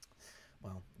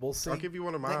 Well, we'll see. I'll give you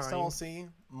one of mine. Next time I'll see you,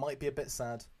 might be a bit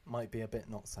sad, might be a bit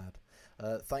not sad.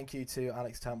 Thank you to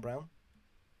Alex Brown.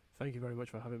 Thank you very much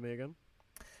for having me again.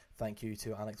 Thank you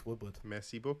to Alex Woodward.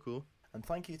 Merci beaucoup. And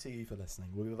thank you to you for listening.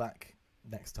 We'll be back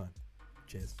next time.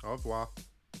 Cheers. Au revoir.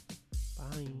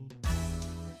 Bye.